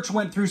early church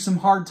went through some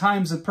hard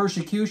times of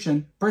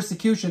persecution,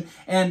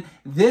 and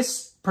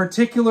this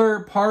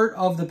particular part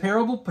of the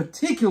parable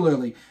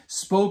particularly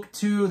spoke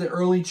to the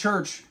early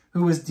church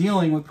who was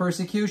dealing with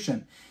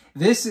persecution.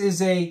 This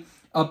is an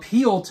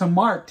appeal to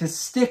Mark to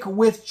stick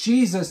with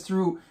Jesus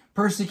through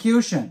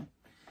persecution.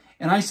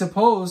 And I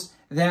suppose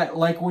that,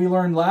 like we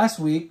learned last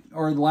week,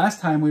 or the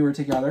last time we were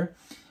together,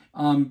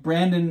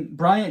 Brandon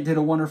Bryant did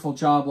a wonderful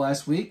job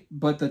last week,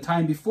 but the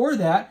time before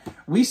that,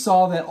 we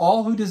saw that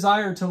all who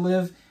desire to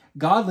live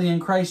godly in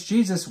Christ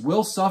Jesus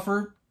will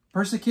suffer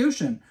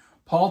persecution.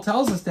 Paul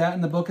tells us that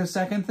in the book of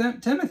 2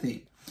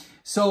 Timothy.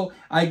 So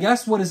I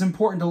guess what is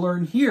important to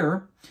learn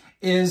here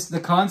is the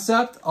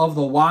concept of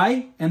the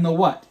why and the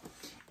what.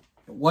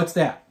 What's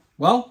that?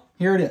 Well,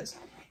 here it is.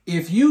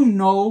 If you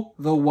know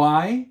the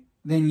why,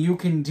 then you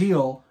can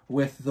deal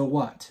with the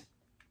what.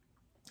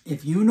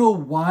 If you know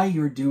why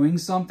you're doing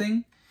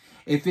something,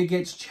 if it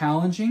gets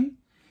challenging,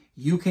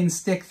 you can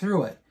stick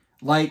through it,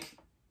 like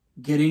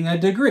getting a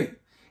degree.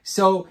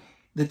 So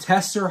the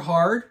tests are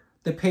hard,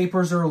 the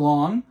papers are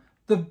long,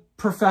 the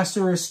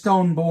professor is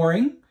stone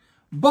boring,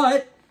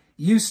 but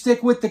you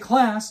stick with the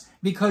class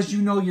because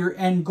you know your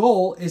end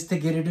goal is to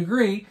get a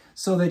degree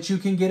so that you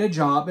can get a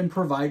job and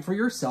provide for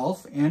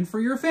yourself and for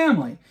your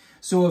family.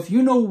 So if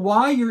you know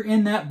why you're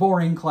in that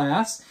boring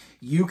class,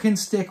 you can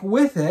stick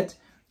with it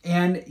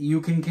and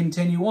you can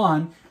continue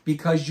on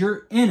because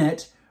you're in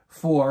it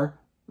for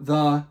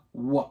the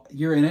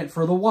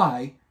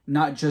why,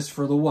 not just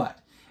for the what.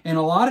 And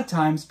a lot of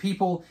times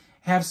people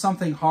have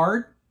something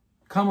hard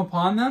come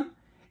upon them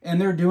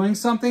and they're doing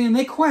something and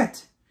they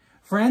quit.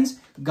 Friends,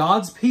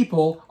 God's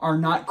people are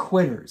not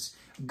quitters.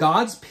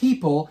 God's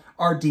people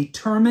are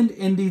determined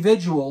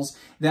individuals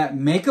that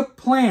make a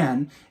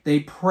plan, they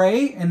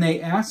pray, and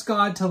they ask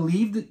God to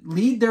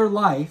lead their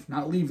life,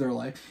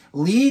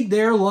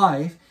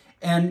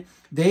 and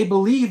they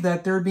believe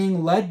that they're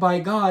being led by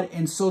God,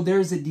 and so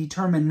there's a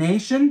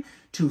determination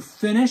to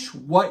finish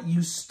what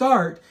you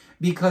start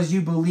because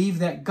you believe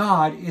that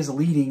God is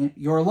leading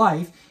your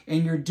life,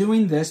 and you're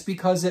doing this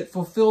because it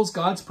fulfills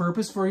God's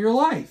purpose for your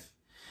life.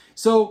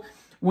 So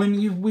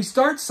when we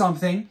start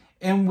something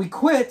and we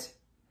quit,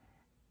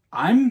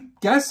 I'm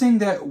guessing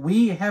that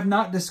we have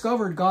not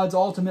discovered God's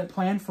ultimate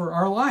plan for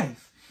our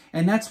life.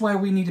 And that's why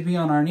we need to be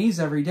on our knees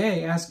every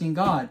day asking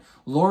God,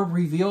 Lord,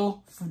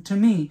 reveal to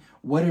me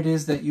what it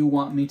is that you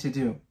want me to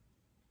do.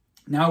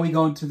 Now we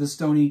go into the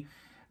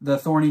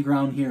thorny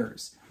ground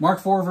hearers. Mark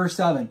 4, verse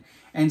 7.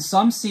 And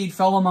some seed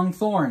fell among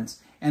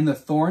thorns, and the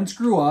thorns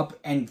grew up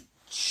and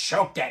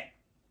choked it.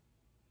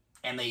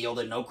 And they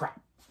yielded no crop.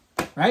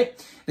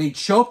 Right? They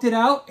choked it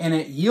out, and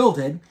it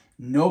yielded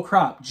no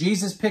crop.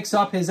 Jesus picks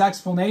up his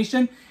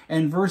explanation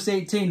in verse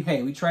 18.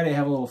 Hey, we try to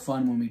have a little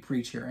fun when we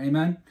preach here.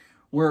 Amen?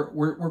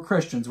 We're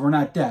Christians. We're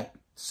not dead.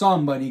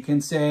 Somebody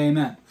can say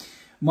amen.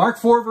 Mark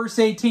 4, verse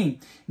 18.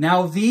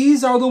 Now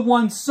these are the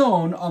ones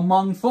sown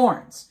among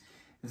thorns.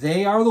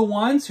 They are the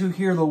ones who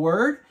hear the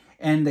word,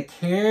 and the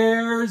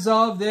cares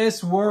of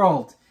this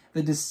world,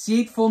 the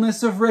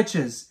deceitfulness of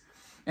riches,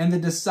 and the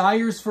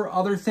desires for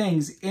other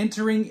things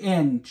entering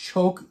in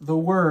choke the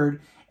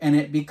word, and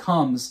it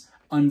becomes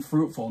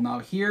unfruitful. Now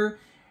here,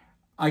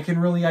 I can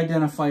really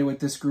identify with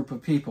this group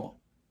of people,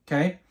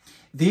 okay?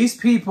 These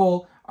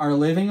people are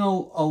living a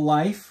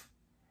life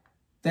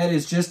that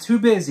is just too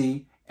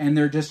busy, and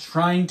they're just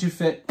trying to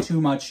fit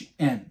too much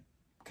in,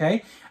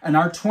 okay? And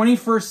our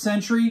 21st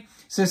century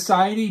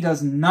society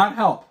does not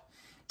help.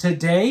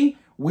 Today,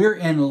 we're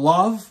in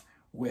love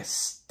with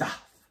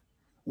stuff.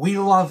 We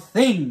love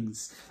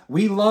things.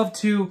 We love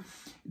to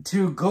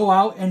go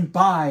out and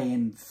buy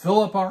and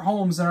fill up our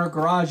homes and our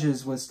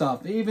garages with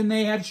stuff. Even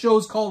they had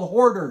shows called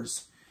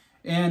Hoarders.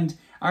 And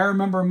I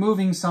remember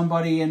moving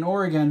somebody in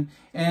Oregon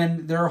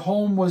and their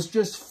home was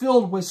just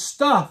filled with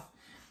stuff.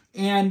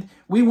 And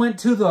we went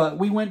to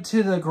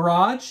the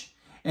garage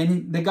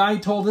and the guy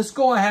told us,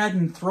 go ahead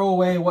and throw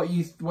away what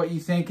you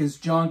think is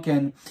junk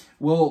and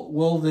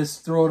we'll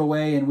just throw it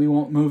away and we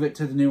won't move it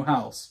to the new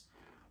house.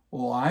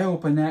 Well, I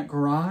opened that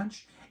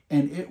garage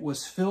and it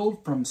was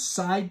filled from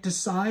side to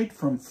side,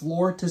 from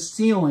floor to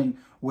ceiling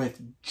with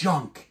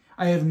junk.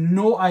 I have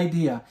no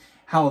idea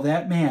how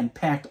that man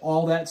packed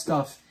all that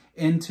stuff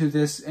into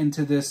this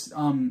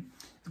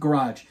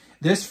garage.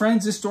 This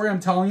story I'm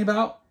telling you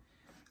about,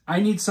 I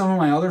need some of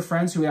my other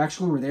friends who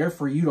actually were there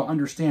for you to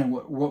understand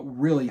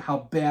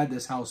how bad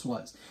this house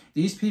was.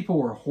 These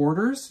people were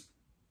hoarders,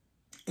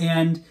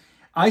 and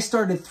I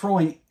started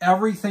throwing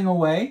everything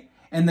away,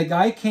 and the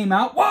guy came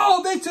out,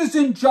 whoa, this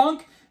isn't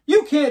junk.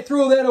 You can't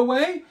throw that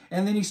away.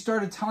 And then he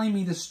started telling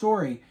me the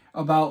story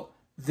about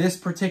this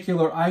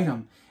particular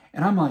item.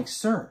 And I'm like,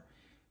 sir,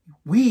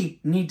 we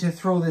need to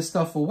throw this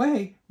stuff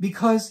away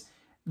because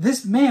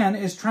this man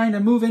is trying to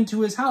move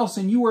into his house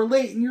and you are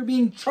late and you're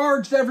being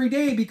charged every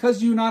day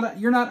because you're not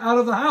out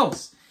of the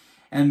house.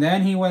 And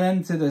then he went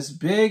into this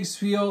big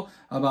spiel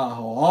about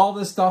how all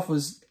this stuff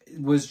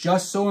was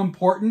just so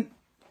important.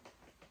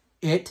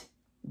 It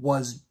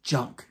was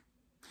junk.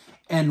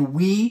 And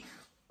we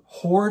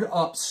hoard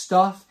up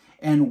stuff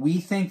and we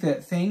think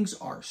that things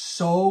are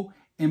so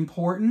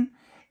important.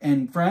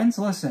 And friends,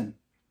 listen,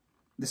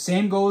 the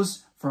same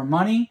goes for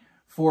money,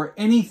 for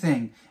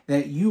anything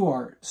that you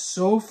are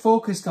so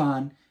focused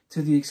on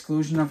to the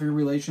exclusion of your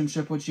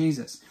relationship with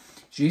Jesus.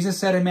 Jesus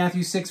said in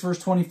Matthew 6, verse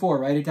 24,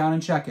 write it down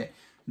and check it.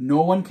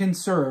 No one can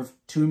serve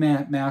two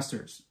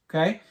masters,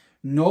 okay?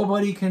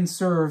 Nobody can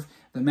serve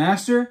the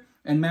master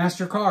and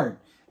MasterCard.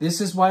 This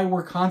is why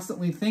we're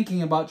constantly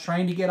thinking about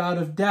trying to get out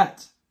of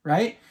debt,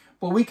 right?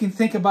 But we can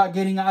think about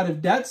getting out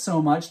of debt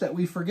so much that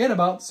we forget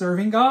about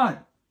serving God,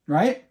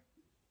 right?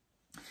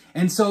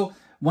 And so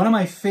one of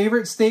my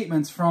favorite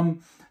statements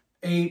from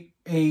a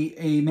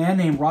man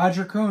named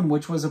Roger Kuhn,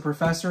 which was a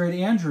professor at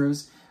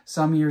Andrews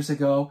some years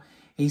ago,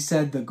 he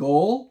said, the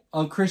goal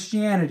of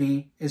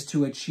Christianity is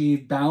to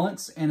achieve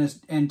balance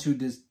and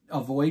to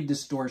avoid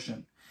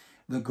distortion.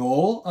 The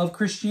goal of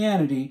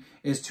Christianity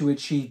is to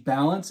achieve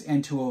balance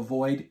and to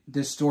avoid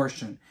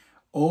distortion.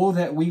 Oh,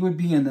 that we would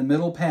be in the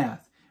middle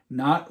path,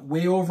 not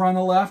way over on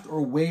the left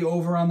or way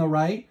over on the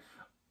right.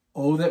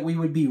 Oh, that we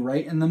would be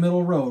right in the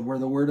middle road where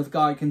the Word of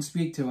God can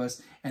speak to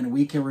us and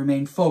we can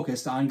remain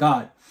focused on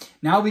God.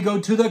 Now we go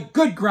to the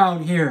good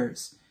ground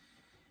hearers.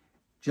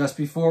 Just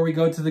before we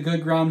go to the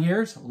good ground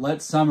here's,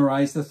 let's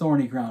summarize the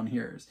thorny ground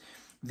here's.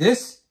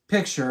 This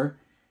picture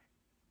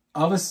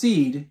of a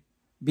seed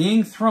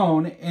being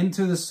thrown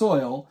into the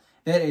soil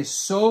that is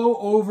so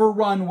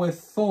overrun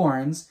with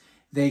thorns,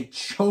 they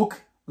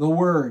choke the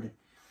word.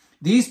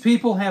 These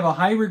people have a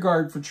high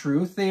regard for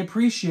truth. They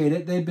appreciate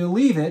it. They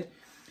believe it.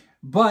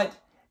 But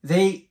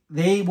they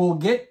will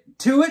get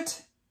to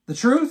it, the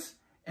truth,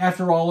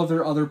 after all of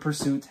their other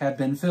pursuits have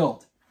been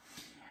filled.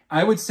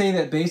 I would say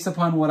that based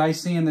upon what I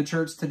see in the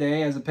church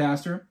today as a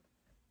pastor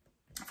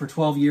for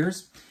 12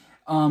 years,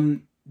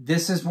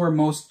 this is where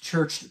most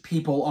church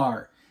people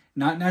are.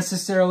 Not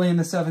necessarily in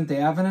the Seventh-day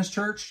Adventist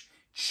church,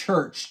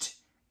 churched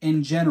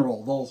in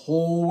general, the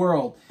whole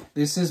world.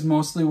 This is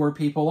mostly where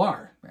people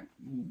are.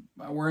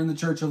 We're in the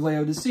church of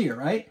Laodicea,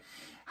 right?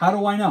 How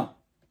do I know?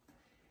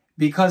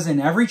 Because in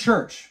every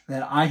church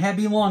that I have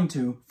belonged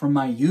to from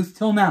my youth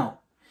till now,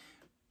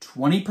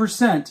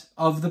 20%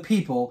 of the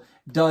people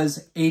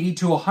does 80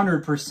 to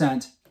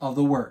 100% of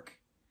the work.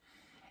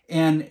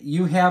 And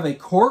you have a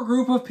core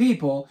group of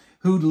people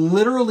who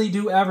literally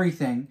do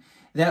everything,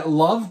 that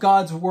love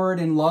God's word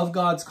and love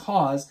God's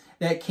cause,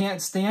 that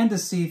can't stand to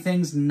see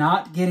things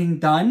not getting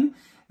done,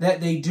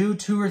 that they do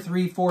 2 or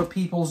 3, 4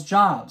 people's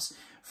jobs.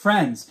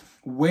 Friends,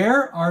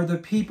 where are the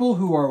people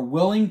who are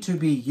willing to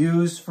be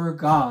used for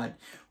God?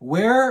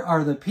 Where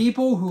are the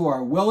people who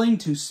are willing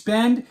to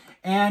spend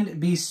and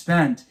be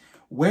spent?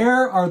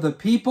 Where are the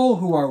people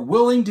who are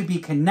willing to be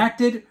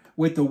connected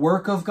with the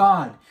work of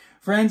God?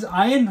 Friends,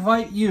 I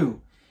invite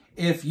you,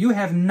 if you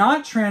have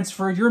not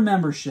transferred your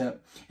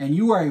membership and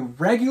you are a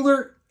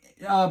regular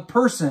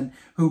person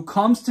who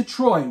comes to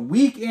Troy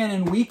week in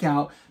and week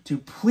out, to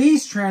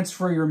please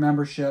transfer your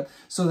membership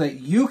so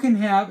that you can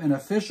have an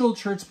official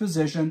church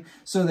position,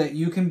 so that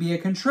you can be a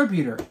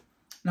contributor.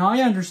 Now, I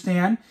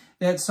understand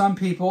that some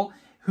people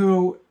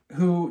who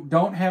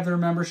don't have their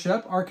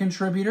membership are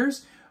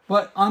contributors,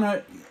 but on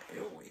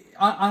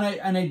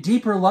a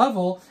deeper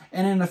level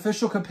and in an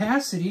official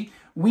capacity,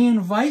 we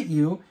invite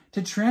you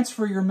to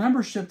transfer your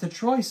membership to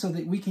Troy so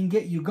that we can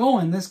get you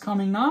going this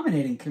coming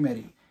nominating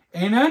committee.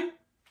 Amen?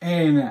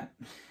 Amen.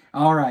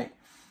 All right.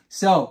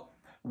 So,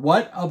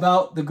 what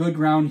about the good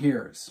ground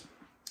hearers?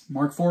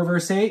 Mark 4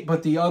 verse 8,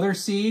 but the other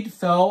seed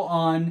fell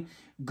on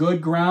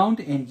good ground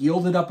and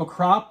yielded up a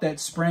crop that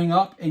sprang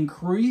up,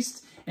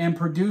 increased, and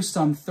produced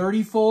some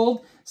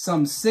 30-fold,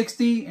 some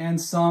 60, and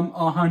some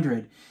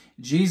 100.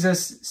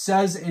 Jesus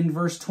says in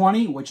verse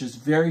 20, which is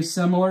very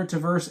similar to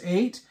verse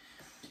 8,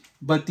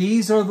 but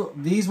these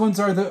ones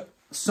are the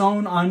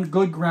sown on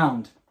good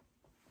ground.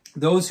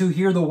 Those who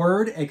hear the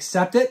word,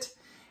 accept it,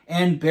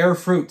 and bear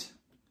fruit.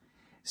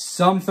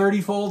 Some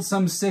 30-fold,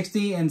 some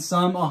 60, and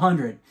some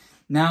 100.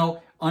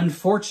 Now,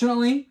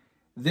 unfortunately,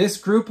 this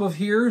group of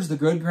hearers, the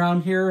good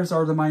ground hearers,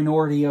 are the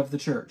minority of the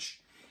church.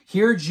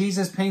 Here,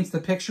 Jesus paints the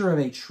picture of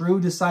a true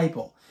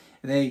disciple.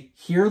 They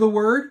hear the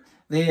word,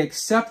 they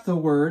accept the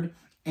word,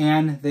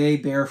 and they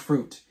bear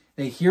fruit.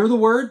 They hear the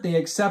word, they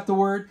accept the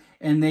word,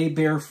 and they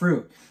bear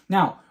fruit.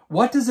 Now,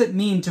 what does it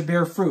mean to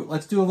bear fruit?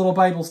 Let's do a little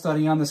Bible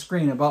study on the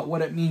screen about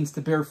what it means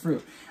to bear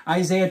fruit.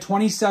 Isaiah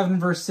 27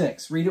 verse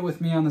 6. Read it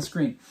with me on the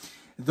screen.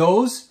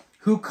 Those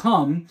who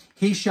come,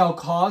 he shall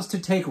cause to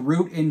take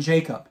root in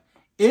Jacob.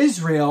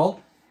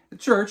 Israel, the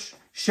church,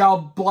 shall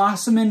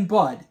blossom and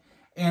bud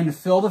and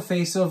fill the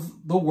face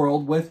of the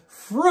world with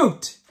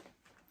fruit.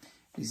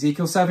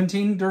 Ezekiel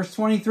 17 verse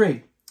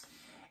 23.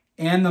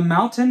 And the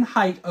mountain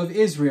height of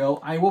Israel,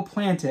 I will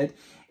plant it,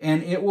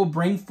 and it will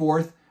bring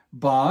forth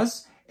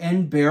boughs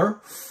and bear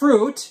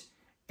fruit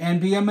and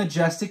be a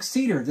majestic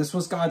cedar. This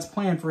was God's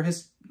plan for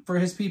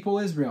his people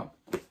Israel.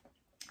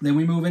 Then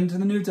we move into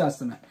the New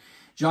Testament.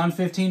 John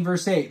 15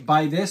 verse 8.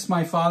 By this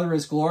my Father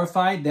is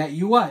glorified, that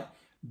you what?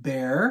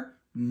 Bear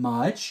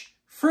much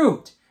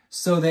fruit,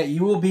 so that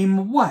you will be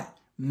what?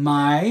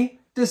 My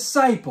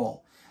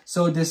disciple.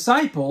 So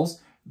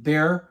disciples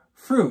bear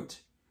fruit.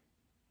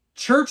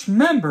 Church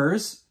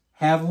members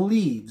have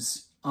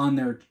leaves on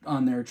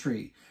their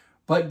tree,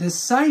 but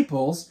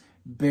disciples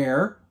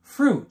bear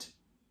fruit.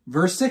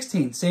 Verse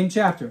 16, same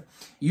chapter.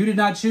 You did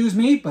not choose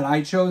me, but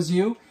I chose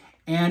you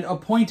and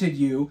appointed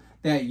you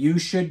that you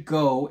should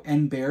go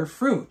and bear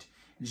fruit.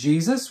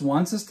 Jesus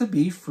wants us to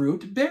be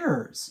fruit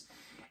bearers.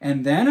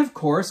 And then, of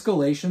course,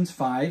 Galatians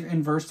 5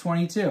 and verse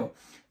 22.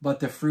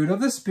 But the fruit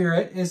of the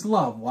Spirit is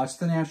love. Watch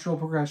the natural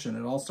progression.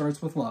 It all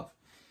starts with love.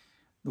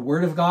 The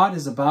Word of God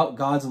is about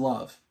God's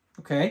love.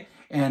 Okay?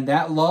 And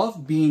that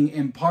love being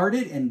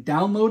imparted and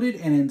downloaded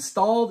and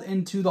installed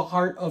into the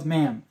heart of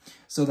man,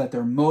 so that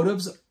their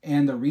motives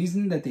and the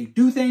reason that they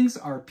do things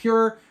are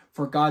pure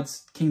for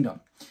God's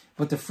kingdom.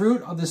 But the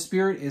fruit of the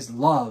Spirit is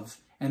love.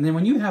 And then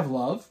when you have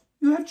love,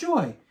 you have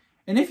joy.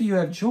 And if you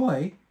have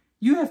joy,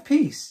 you have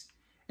peace.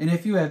 And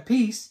if you have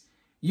peace,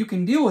 you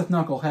can deal with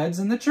knuckleheads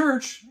in the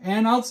church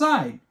and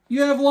outside.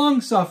 You have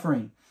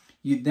long-suffering.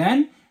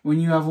 Then, when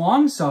you have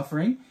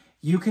long-suffering,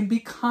 you can be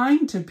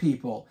kind to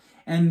people.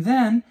 And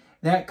then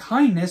that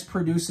kindness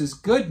produces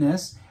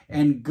goodness,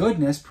 and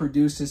goodness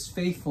produces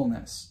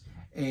faithfulness.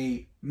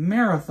 A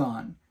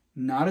marathon,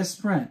 not a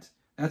sprint.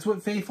 That's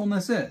what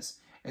faithfulness is.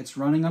 It's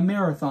running a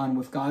marathon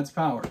with God's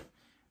power.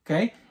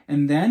 Okay?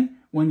 And then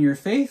when you're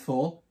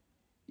faithful,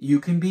 you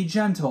can be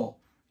gentle.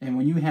 And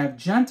when you have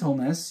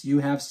gentleness, you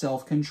have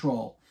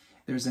self-control.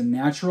 There's a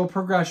natural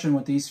progression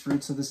with these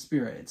fruits of the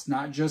Spirit. It's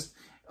not just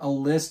a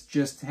list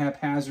just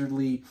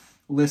haphazardly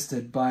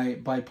listed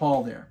by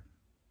Paul there.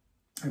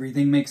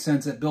 Everything makes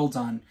sense. It builds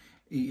on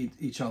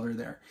each other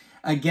there.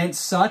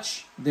 Against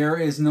such, there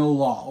is no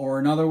law. Or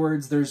in other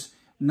words, there's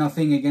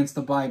nothing against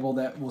the Bible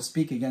that will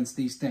speak against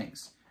these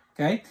things.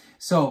 Okay?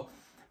 So,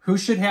 who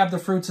should have the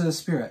fruits of the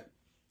Spirit?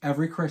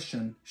 Every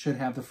Christian should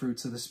have the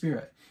fruits of the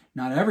Spirit.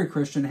 Not every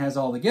Christian has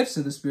all the gifts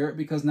of the Spirit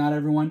because not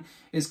everyone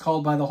is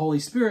called by the Holy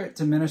Spirit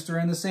to minister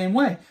in the same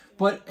way.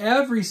 But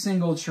every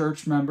single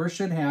church member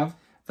should have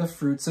the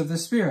fruits of the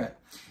Spirit.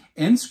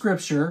 In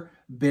Scripture,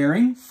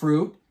 bearing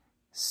fruit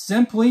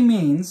simply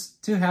means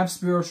to have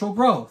spiritual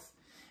growth.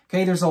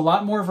 Okay, there's a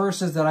lot more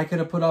verses that I could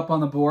have put up on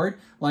the board,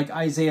 like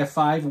Isaiah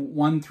 5,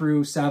 1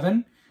 through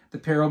 7, the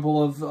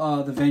parable of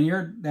the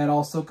vineyard, that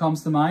also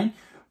comes to mind.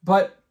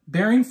 But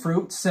bearing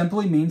fruit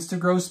simply means to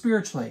grow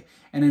spiritually.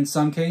 And in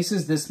some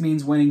cases, this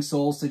means winning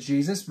souls to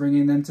Jesus,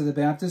 bringing them to the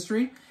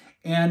baptistry.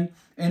 And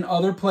in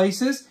other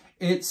places,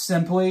 it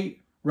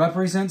simply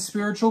represents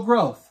spiritual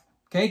growth.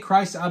 Okay,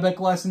 Christ Abek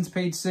Lessons,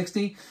 page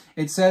 60.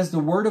 It says, the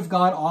Word of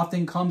God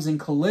often comes in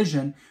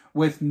collision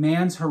with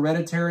man's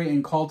hereditary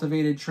and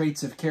cultivated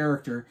traits of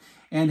character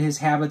and his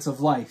habits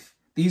of life.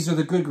 These are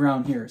the good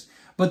ground hearers.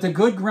 But the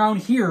good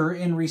ground hearer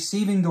in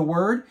receiving the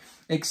Word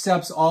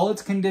accepts all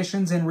its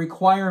conditions and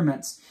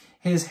requirements.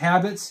 His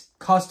habits,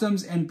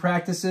 customs, and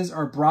practices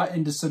are brought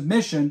into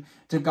submission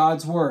to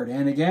God's Word.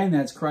 And again,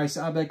 that's Christ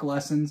Abek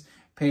Lessons,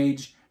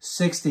 page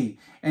 60.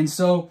 And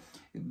so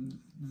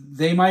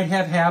they might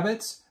have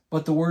habits,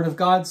 but the Word of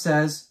God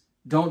says,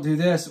 don't do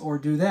this or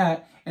do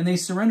that. And they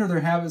surrender their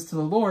habits to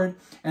the Lord.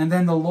 And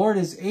then the Lord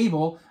is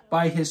able,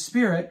 by His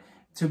Spirit,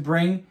 to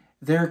bring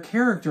their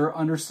character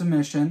under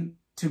submission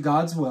to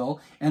God's will.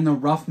 And the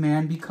rough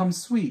man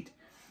becomes sweet.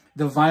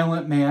 The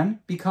violent man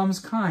becomes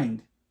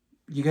kind.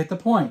 You get the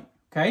point,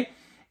 okay?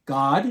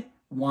 God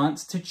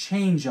wants to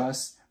change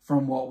us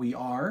from what we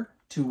are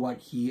to what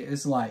He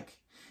is like.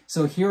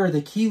 So here are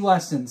the key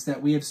lessons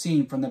that we have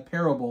seen from the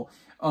parable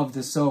of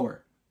the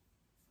sower.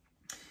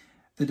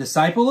 The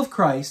disciple of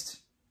Christ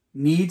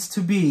needs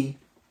to be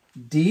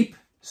deep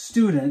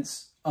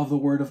students of the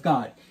Word of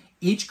God.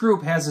 Each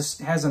group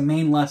has a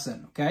main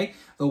lesson, okay?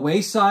 The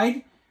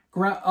wayside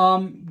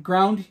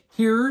ground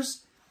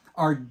hearers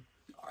are,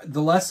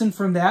 the lesson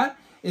from that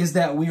is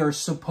that we are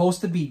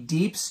supposed to be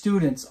deep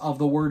students of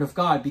the Word of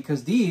God,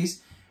 because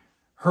these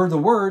heard the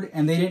Word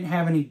and they didn't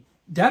have any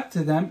depth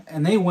to them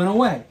and they went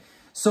away.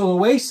 So the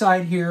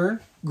wayside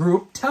hearer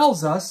group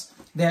tells us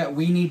that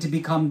we need to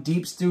become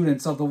deep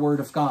students of the Word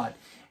of God.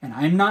 And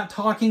I'm not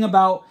talking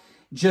about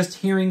just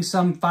hearing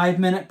some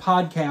 5-minute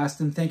podcast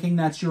and thinking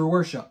that's your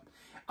worship.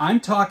 I'm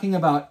talking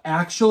about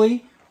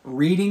actually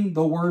reading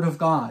the Word of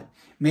God.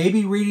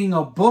 Maybe reading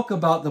a book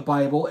about the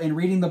Bible and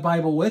reading the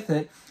Bible with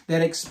it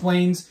that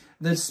explains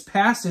the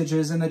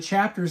passages and the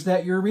chapters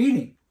that you're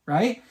reading,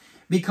 right?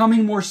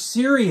 Becoming more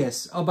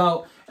serious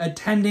about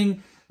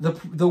attending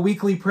the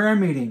weekly prayer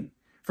meeting.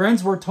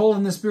 Friends, we're told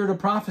in the Spirit of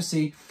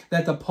Prophecy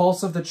that the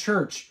pulse of the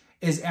church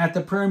is at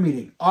the prayer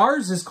meeting.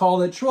 Ours is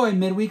called at Troy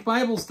Midweek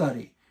Bible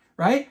Study,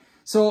 right?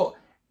 So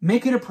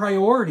make it a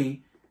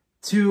priority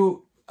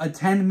to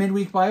attend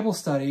midweek Bible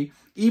study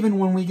even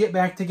when we get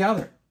back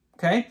together,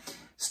 okay?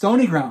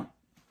 Stony ground.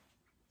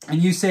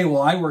 And you say,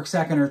 well, I work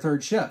second or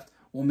third shift.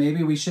 Well,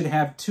 maybe we should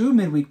have 2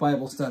 midweek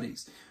Bible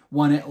studies,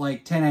 one at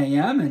like 10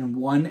 a.m. and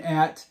one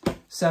at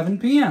 7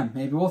 p.m.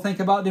 Maybe we'll think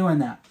about doing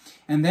that.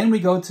 And then we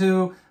go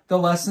to the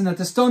lesson that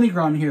the stony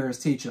ground hearers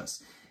teach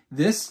us.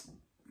 This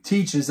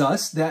teaches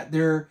us that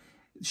the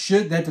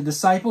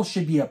disciple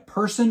should be a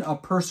person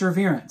of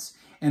perseverance.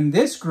 And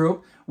this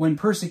group, when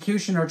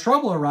persecution or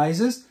trouble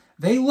arises,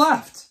 they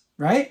left,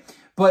 right?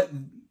 But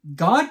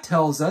God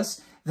tells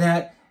us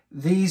that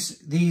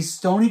these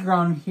stony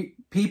ground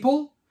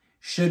people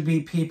should be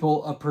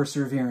people of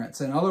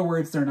perseverance. In other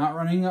words, they're not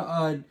running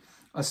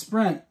a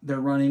sprint, they're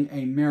running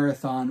a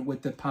marathon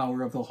with the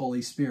power of the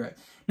Holy Spirit.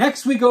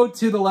 Next, we go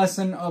to the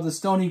lesson of the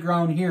stony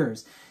ground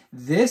hearers.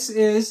 This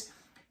is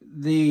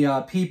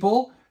the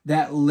people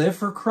that live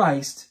for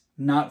Christ,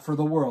 not for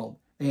the world.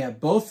 They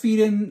have both feet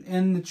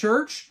in the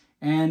church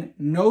and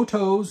no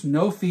toes,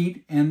 no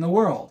feet in the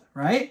world,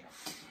 right?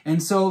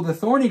 And so the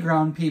thorny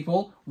ground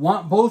people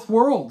want both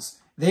worlds.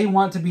 They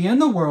want to be in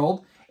the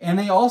world and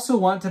they also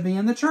want to be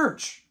in the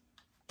church.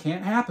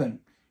 Can't happen.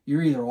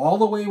 You're either all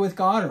the way with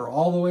God or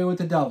all the way with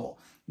the devil.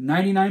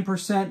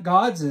 99%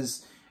 God's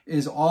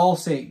is all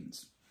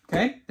Satan's.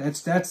 Okay?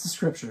 That's the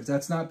scriptures.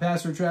 That's not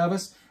Pastor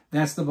Travis.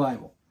 That's the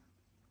Bible.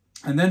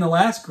 And then the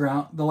last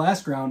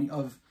ground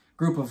of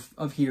group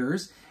of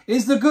hearers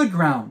is the good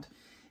ground.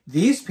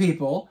 These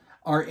people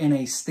are in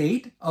a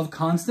state of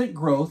constant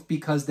growth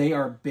because they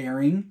are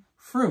bearing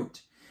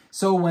fruit.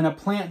 So when a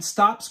plant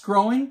stops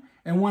growing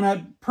and when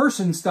a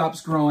person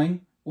stops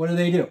growing, what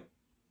do?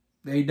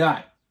 They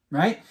die,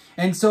 right?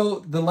 And so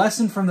the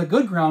lesson from the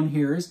good ground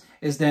here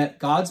is that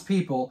God's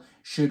people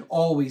should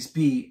always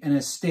be in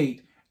a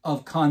state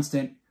of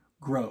constant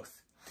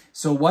growth.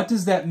 So what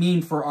does that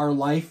mean for our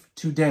life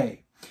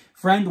today?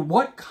 Friend,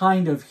 what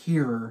kind of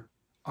hearer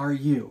are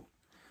you?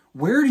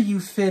 Where do you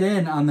fit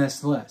in on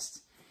this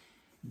list?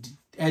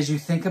 As you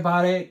think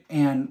about it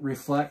and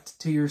reflect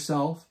to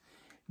yourself,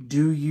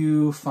 do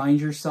you find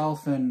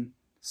yourself in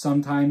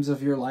some times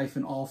of your life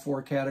in all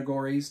four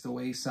categories? The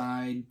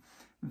wayside,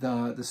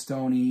 the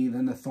stony,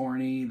 then the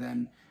thorny,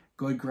 then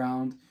good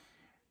ground.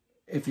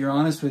 If you're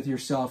honest with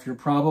yourself, you're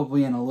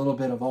probably in a little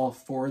bit of all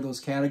four of those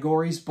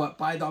categories, but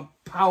by the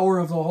power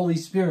of the Holy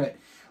Spirit,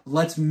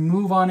 let's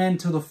move on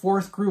into the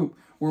fourth group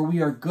where we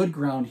are good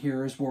ground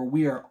hearers, where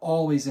we are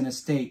always in a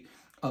state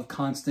of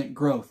constant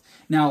growth.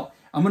 Now,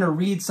 I'm going to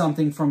read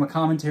something from a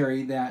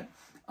commentary that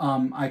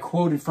I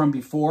quoted from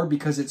before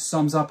because it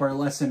sums up our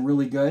lesson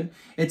really good.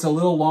 It's a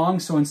little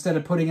long, so instead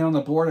of putting it on the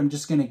board, I'm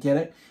just going to get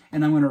it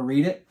and I'm going to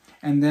read it.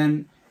 And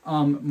then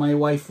my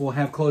wife will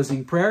have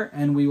closing prayer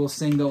and we will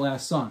sing the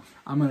last song.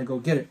 I'm going to go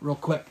get it real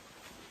quick.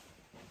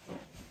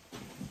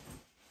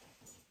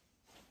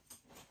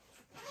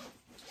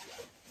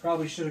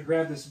 Probably should have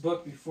grabbed this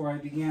book before I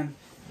began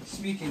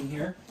speaking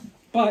here.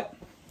 But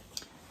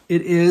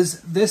it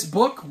is this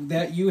book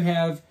that you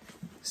have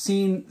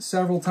seen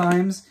several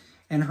times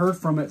and heard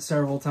from it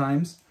several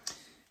times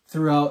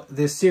throughout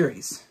this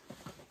series.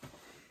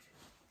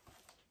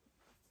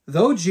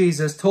 Though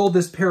Jesus told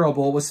this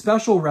parable with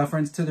special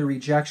reference to the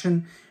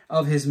rejection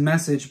of his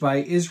message by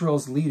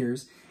Israel's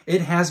leaders,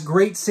 it has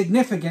great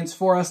significance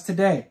for us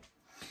today.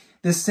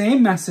 The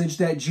same message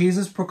that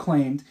Jesus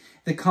proclaimed,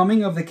 the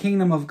coming of the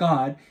kingdom of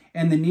God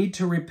and the need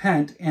to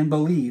repent and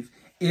believe,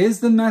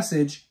 is the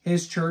message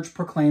his church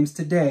proclaims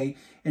today,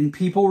 and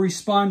people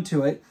respond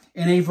to it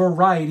in a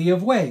variety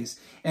of ways.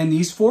 And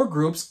these four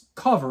groups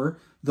cover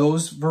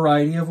those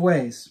variety of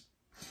ways.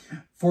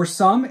 For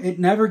some, it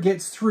never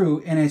gets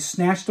through and is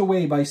snatched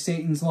away by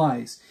Satan's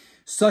lies,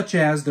 such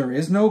as there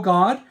is no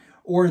God,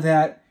 or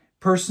that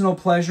personal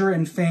pleasure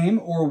and fame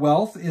or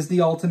wealth is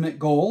the ultimate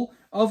goal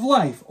of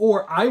life.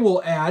 Or I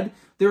will add,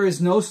 there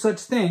is no such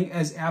thing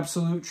as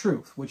absolute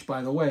truth, which,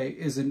 by the way,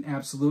 is an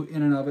absolute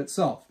in and of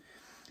itself.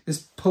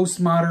 This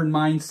postmodern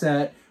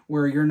mindset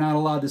where you're not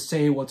allowed to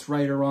say what's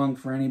right or wrong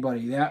for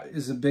anybody, that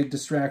is a big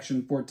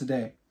distraction for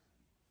today.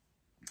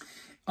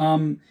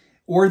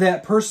 Or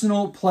that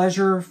personal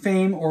pleasure,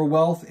 fame, or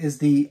wealth is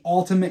the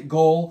ultimate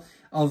goal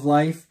of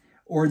life,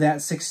 or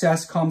that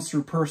success comes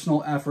through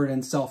personal effort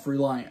and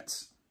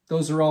self-reliance.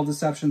 Those are all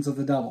deceptions of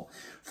the devil.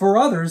 For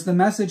others, the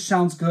message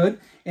sounds good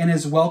and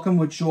is welcomed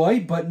with joy,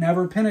 but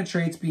never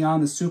penetrates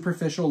beyond the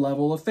superficial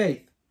level of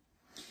faith.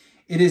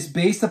 It is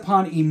based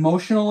upon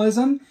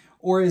emotionalism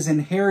or is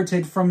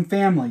inherited from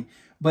family,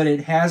 but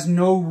it has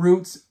no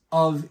roots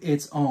of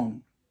its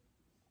own.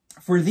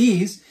 For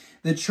these,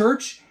 the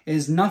church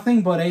is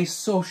nothing but a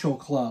social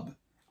club.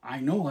 I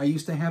know, I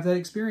used to have that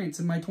experience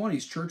in my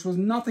 20s. Church was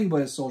nothing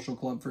but a social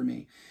club for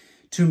me.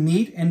 To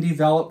meet and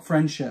develop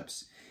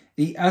friendships.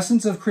 The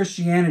essence of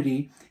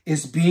Christianity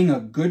is being a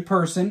good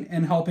person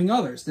and helping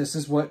others. This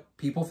is what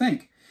people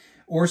think.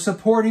 Or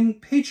supporting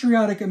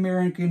patriotic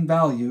American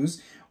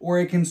values or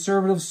a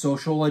conservative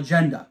social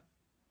agenda.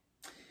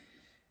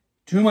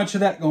 Too much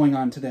of that going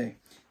on today.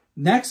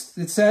 Next,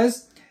 it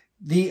says,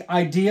 the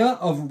idea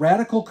of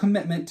radical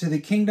commitment to the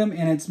kingdom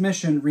and its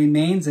mission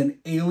remains an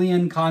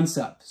alien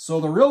concept. So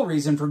the real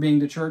reason for being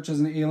to church is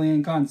an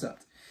alien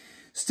concept.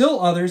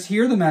 Still others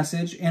hear the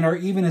message and are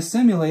even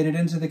assimilated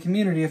into the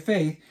community of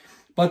faith,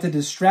 but the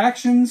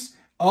distractions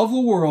of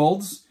the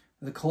world's,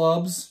 the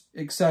clubs,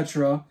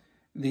 etc.,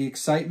 the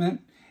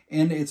excitement,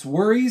 and its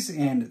worries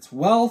and its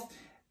wealth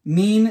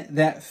mean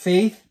that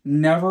faith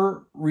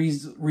never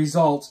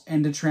results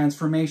into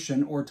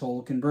transformation or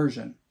total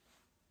conversion.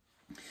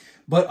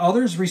 But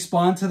others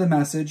respond to the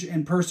message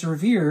and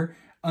persevere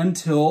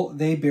until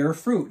they bear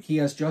fruit. He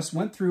has just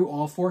went through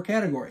all four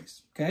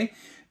categories, okay?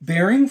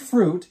 Bearing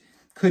fruit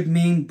could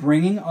mean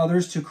bringing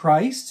others to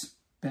Christ,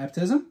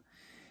 baptism,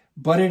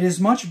 but it is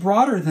much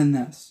broader than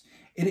this.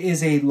 It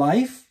is a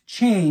life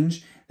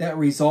change that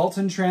results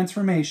in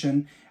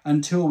transformation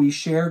until we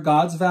share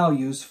God's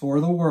values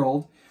for the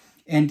world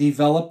and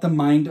develop the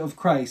mind of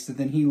Christ. And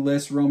then he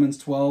lists Romans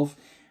 12,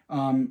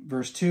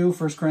 verse 2,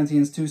 1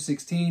 Corinthians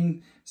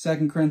 2:16,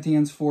 2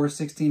 Corinthians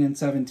 4:16 and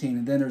 17.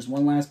 And then there's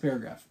one last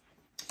paragraph.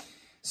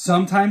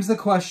 Sometimes the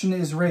question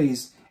is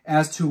raised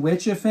as to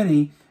which, if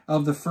any,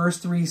 of the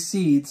first three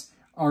seeds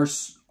are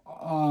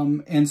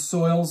and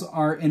soils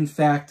are in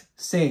fact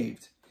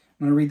saved.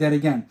 I'm going to read that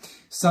again.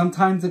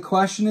 Sometimes the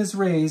question is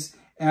raised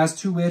as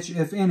to which,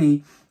 if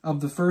any, of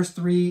the first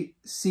three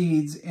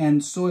seeds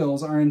and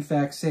soils are in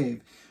fact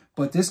saved.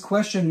 But this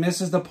question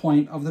misses the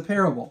point of the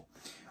parable.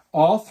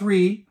 All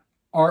three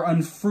are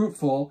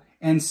unfruitful,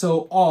 and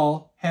so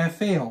all have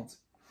failed.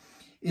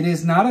 It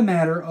is not a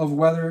matter of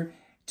whether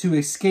to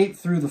escape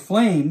through the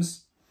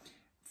flames,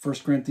 1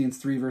 Corinthians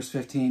 3, verse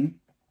 15.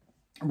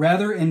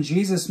 Rather, in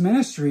Jesus'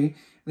 ministry,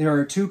 there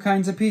are two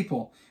kinds of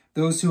people,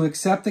 those who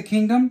accept the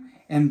kingdom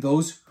and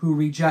those who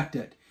reject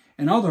it.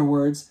 In other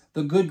words,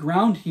 the good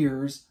ground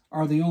hearers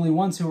are the only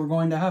ones who are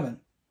going to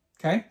heaven.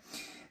 Okay?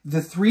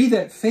 The three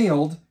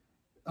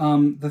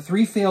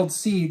failed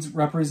seeds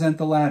represent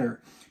the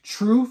latter.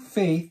 True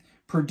faith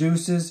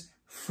produces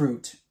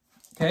fruit.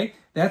 Okay?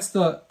 That's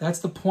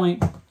the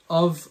point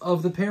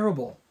of the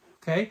parable.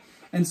 Okay?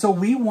 And so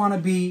we want to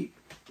be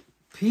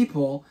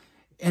people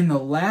in the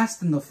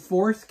last and the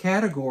fourth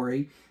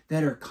category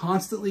that are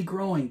constantly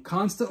growing,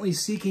 constantly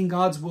seeking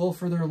God's will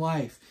for their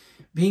life,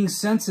 being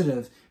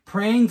sensitive,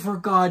 praying for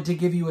God to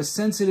give you a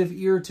sensitive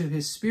ear to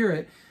his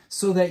Spirit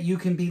so that you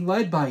can be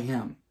led by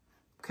him.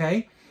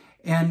 Okay?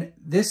 And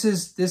this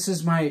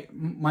is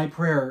my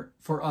prayer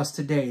for us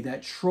today,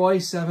 that Troy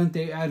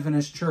Seventh-day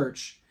Adventist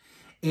Church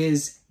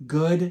is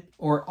good,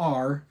 or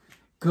are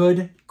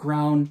good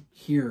ground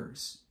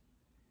hearers.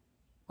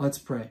 Let's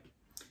pray.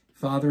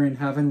 Father in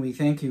heaven, we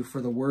thank you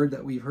for the word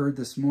that we've heard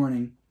this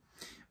morning.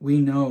 We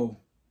know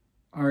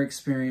our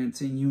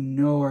experience, and you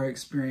know our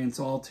experience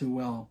all too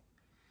well.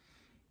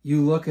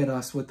 You look at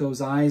us with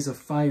those eyes of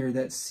fire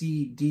that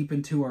see deep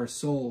into our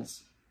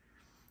souls,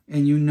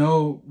 and you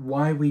know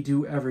why we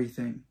do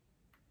everything.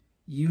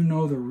 You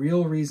know the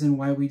real reason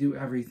why we do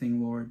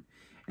everything, Lord.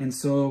 And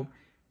so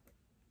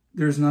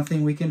there's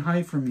nothing we can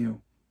hide from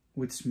you,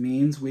 which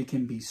means we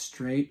can be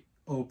straight,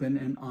 open,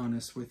 and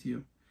honest with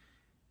you.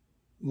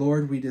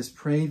 Lord, we just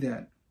pray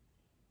that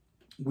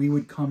we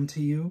would come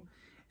to you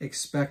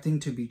expecting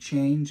to be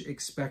changed,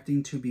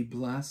 expecting to be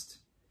blessed,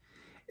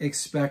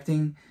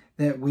 expecting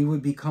that we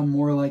would become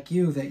more like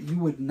you, that you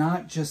would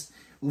not just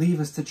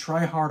leave us to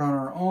try hard on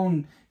our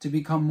own to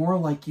become more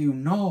like you.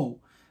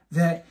 No,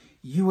 that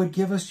you would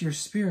give us your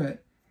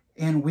Spirit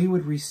and we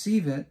would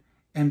receive it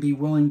and be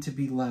willing to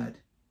be led.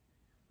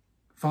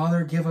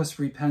 Father, give us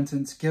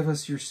repentance, give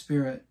us your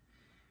Spirit.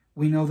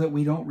 We know that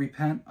we don't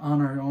repent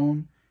on our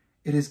own.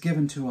 It is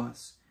given to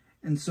us.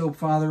 And so,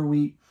 Father,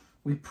 we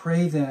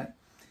pray that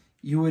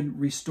you would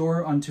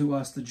restore unto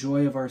us the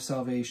joy of our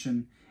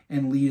salvation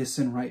and lead us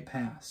in right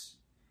paths.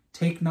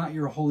 Take not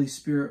your Holy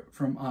Spirit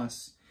from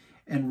us,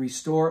 and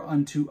restore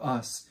unto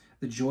us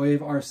the joy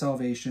of our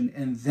salvation,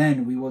 and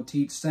then we will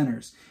teach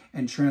sinners,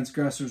 and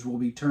transgressors will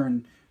be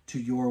turned to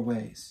your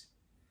ways.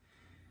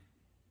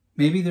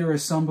 Maybe there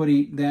is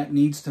somebody that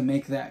needs to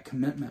make that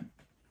commitment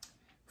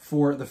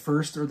for the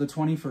first or the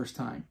 21st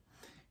time.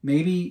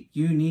 Maybe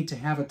you need to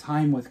have a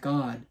time with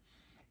God,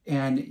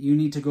 and you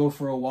need to go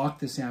for a walk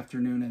this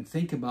afternoon and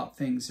think about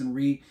things and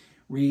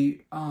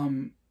rethink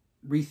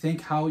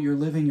how you're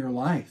living your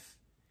life.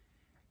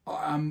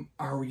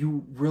 Are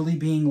you really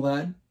being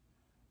led?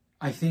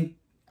 I think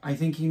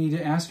you need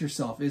to ask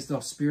yourself, is the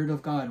Spirit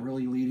of God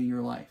really leading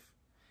your life?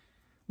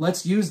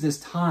 Let's use this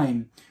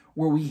time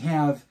where we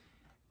have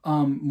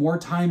more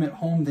time at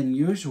home than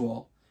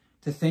usual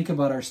to think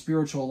about our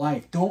spiritual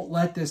life. Don't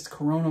let this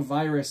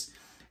coronavirus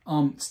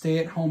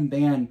stay-at-home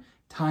ban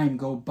time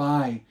go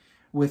by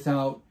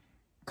without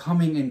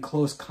coming in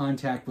close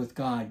contact with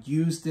God.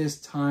 Use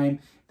this time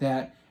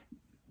that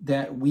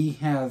we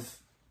have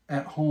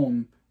at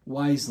home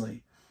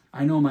wisely.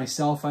 I know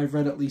myself, I've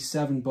read at least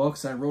 7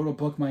 books. I wrote a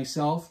book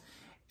myself,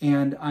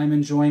 and I'm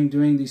enjoying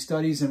doing these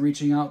studies and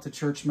reaching out to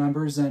church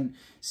members and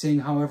seeing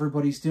how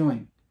everybody's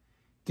doing.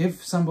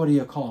 Give somebody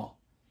a call.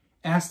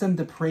 Ask them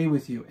to pray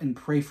with you and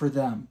pray for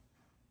them.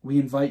 We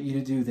invite you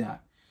to do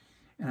that.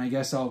 And I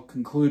guess I'll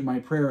conclude my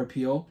prayer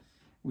appeal.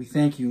 We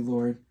thank you,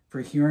 Lord,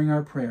 for hearing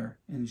our prayer.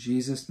 In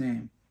Jesus'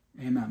 name,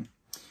 amen.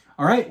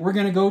 All right, we're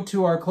going to go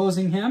to our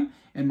closing hymn,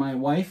 and my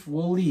wife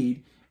will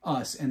lead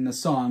us in the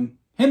song,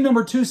 hymn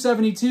number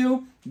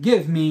 272,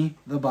 Give Me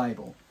the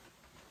Bible.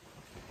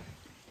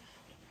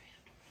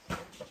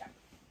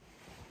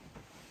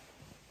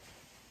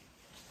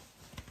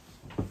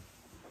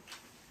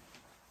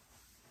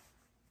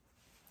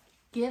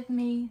 Give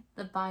me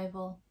the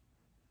Bible.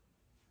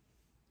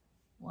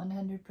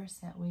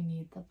 100% we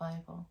need the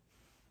Bible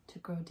to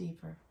grow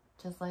deeper,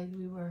 just like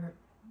we were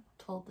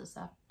told this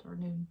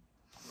afternoon.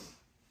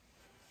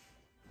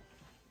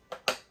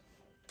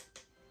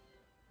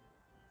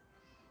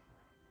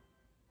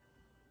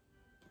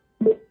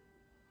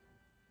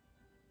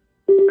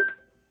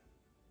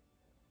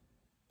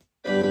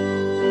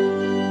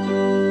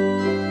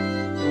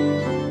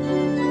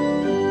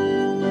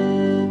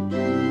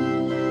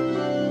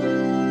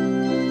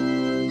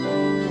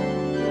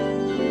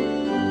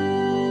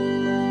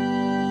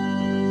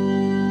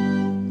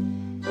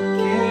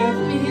 Give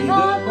me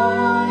the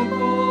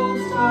Bible,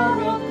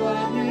 star of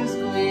gladness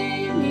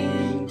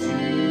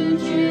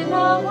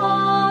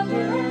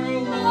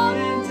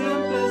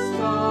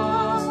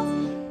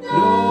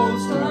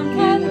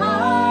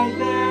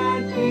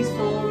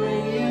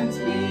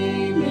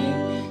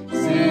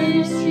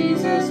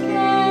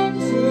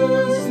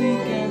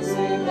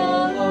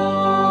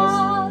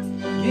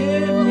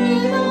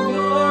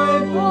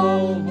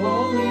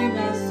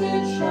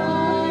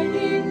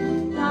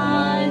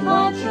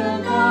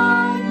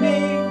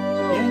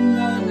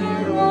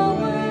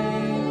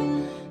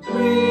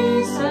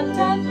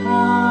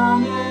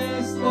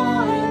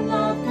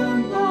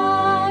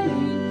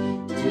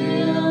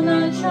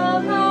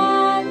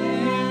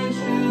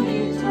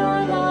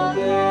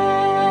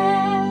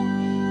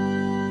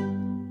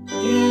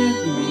Give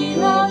me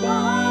the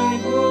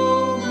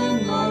Bible when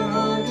my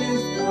heart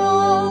is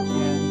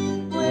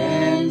broken,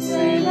 when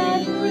sin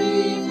and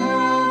grief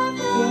have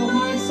filled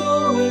my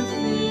soul with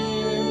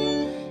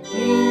fear.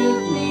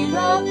 Give me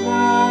the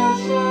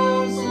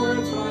precious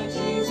words by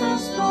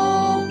Jesus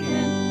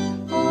spoken,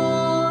 full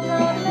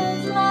of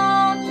His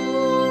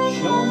laughter,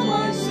 show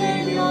my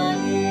Savior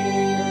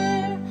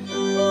near.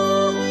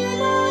 Give me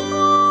the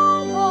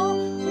Bible,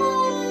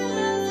 holy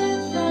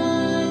message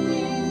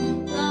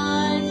shining,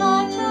 thy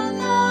light shall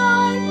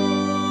guide me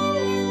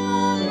in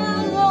the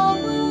narrow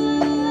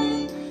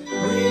way.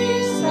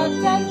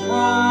 Precept and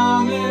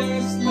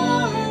promise,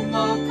 law and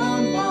love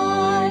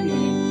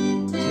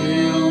combining,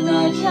 till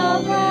night shall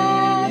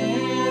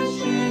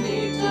vanish in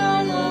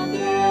eternal day.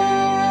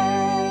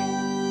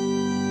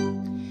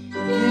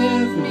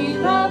 Give me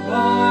the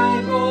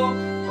Bible,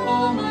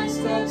 all my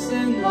steps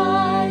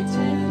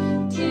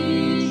enlighten,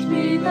 teach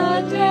me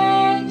the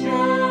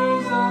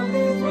dangers of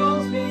these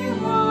roads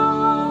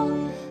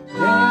below,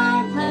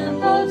 that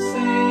lamp of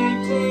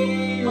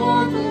safety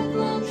o'er the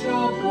gloom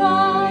shall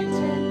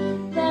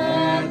brighten,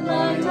 that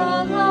light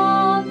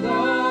along the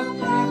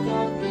path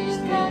of peace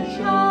can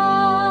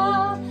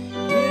show.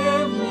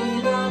 Give me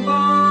the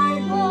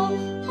Bible,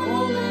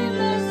 holy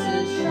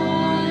message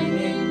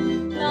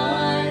shining,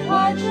 thy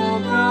light shall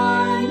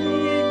guide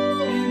me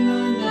in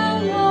the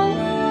narrow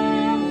way.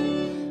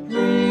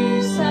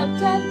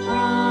 Precept and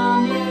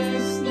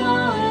promise,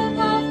 law and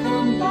love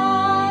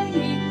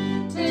combining,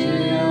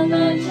 till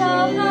night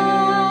shall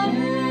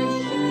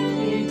vanish in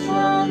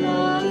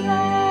eternal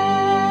day.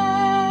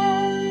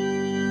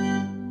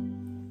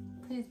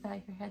 Please bow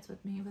your heads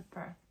with me with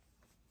prayer.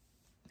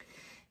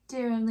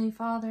 Dear Heavenly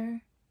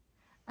Father,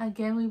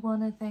 again we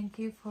want to thank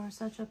you for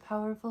such a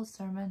powerful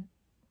sermon.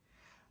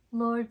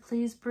 Lord,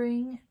 please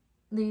bring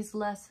these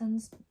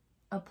lessons,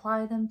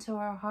 apply them to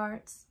our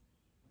hearts.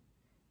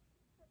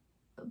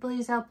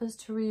 Please help us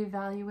to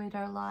reevaluate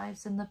our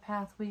lives and the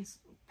paths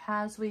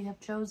we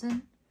have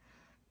chosen.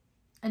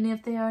 And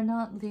if they are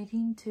not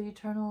leading to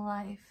eternal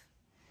life,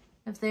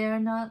 if they are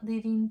not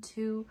leading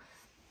to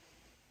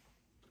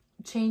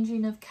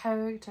changing of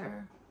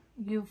character,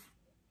 you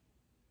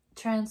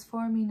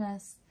transforming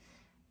us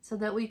so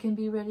that we can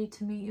be ready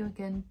to meet you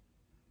again,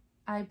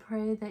 I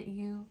pray that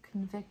you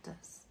convict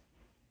us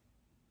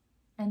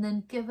and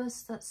then give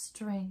us that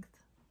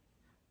strength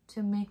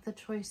to make the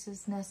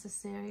choices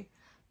necessary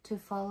to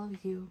follow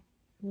you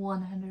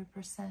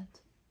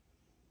 100%.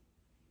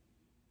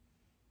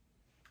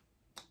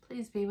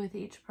 Please be with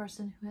each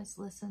person who has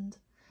listened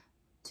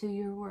to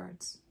your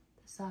words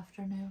this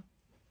afternoon.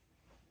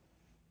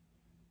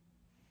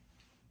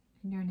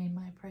 In your name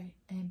I pray,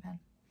 amen.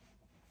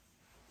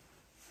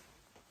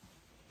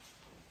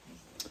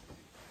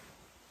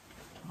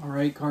 All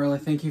right, Carla,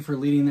 thank you for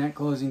leading that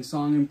closing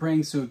song and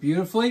praying so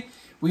beautifully.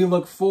 We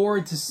look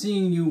forward to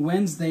seeing you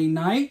Wednesday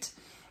night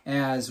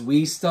as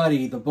we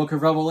study the book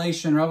of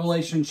Revelation,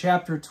 Revelation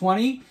chapter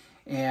 20,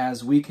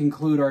 as we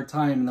conclude our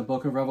time in the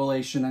book of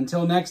Revelation.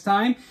 Until next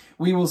time,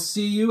 we will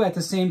see you at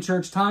the same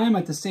church time,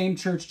 at the same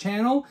church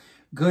channel.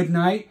 Good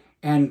night,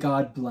 and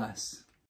God bless.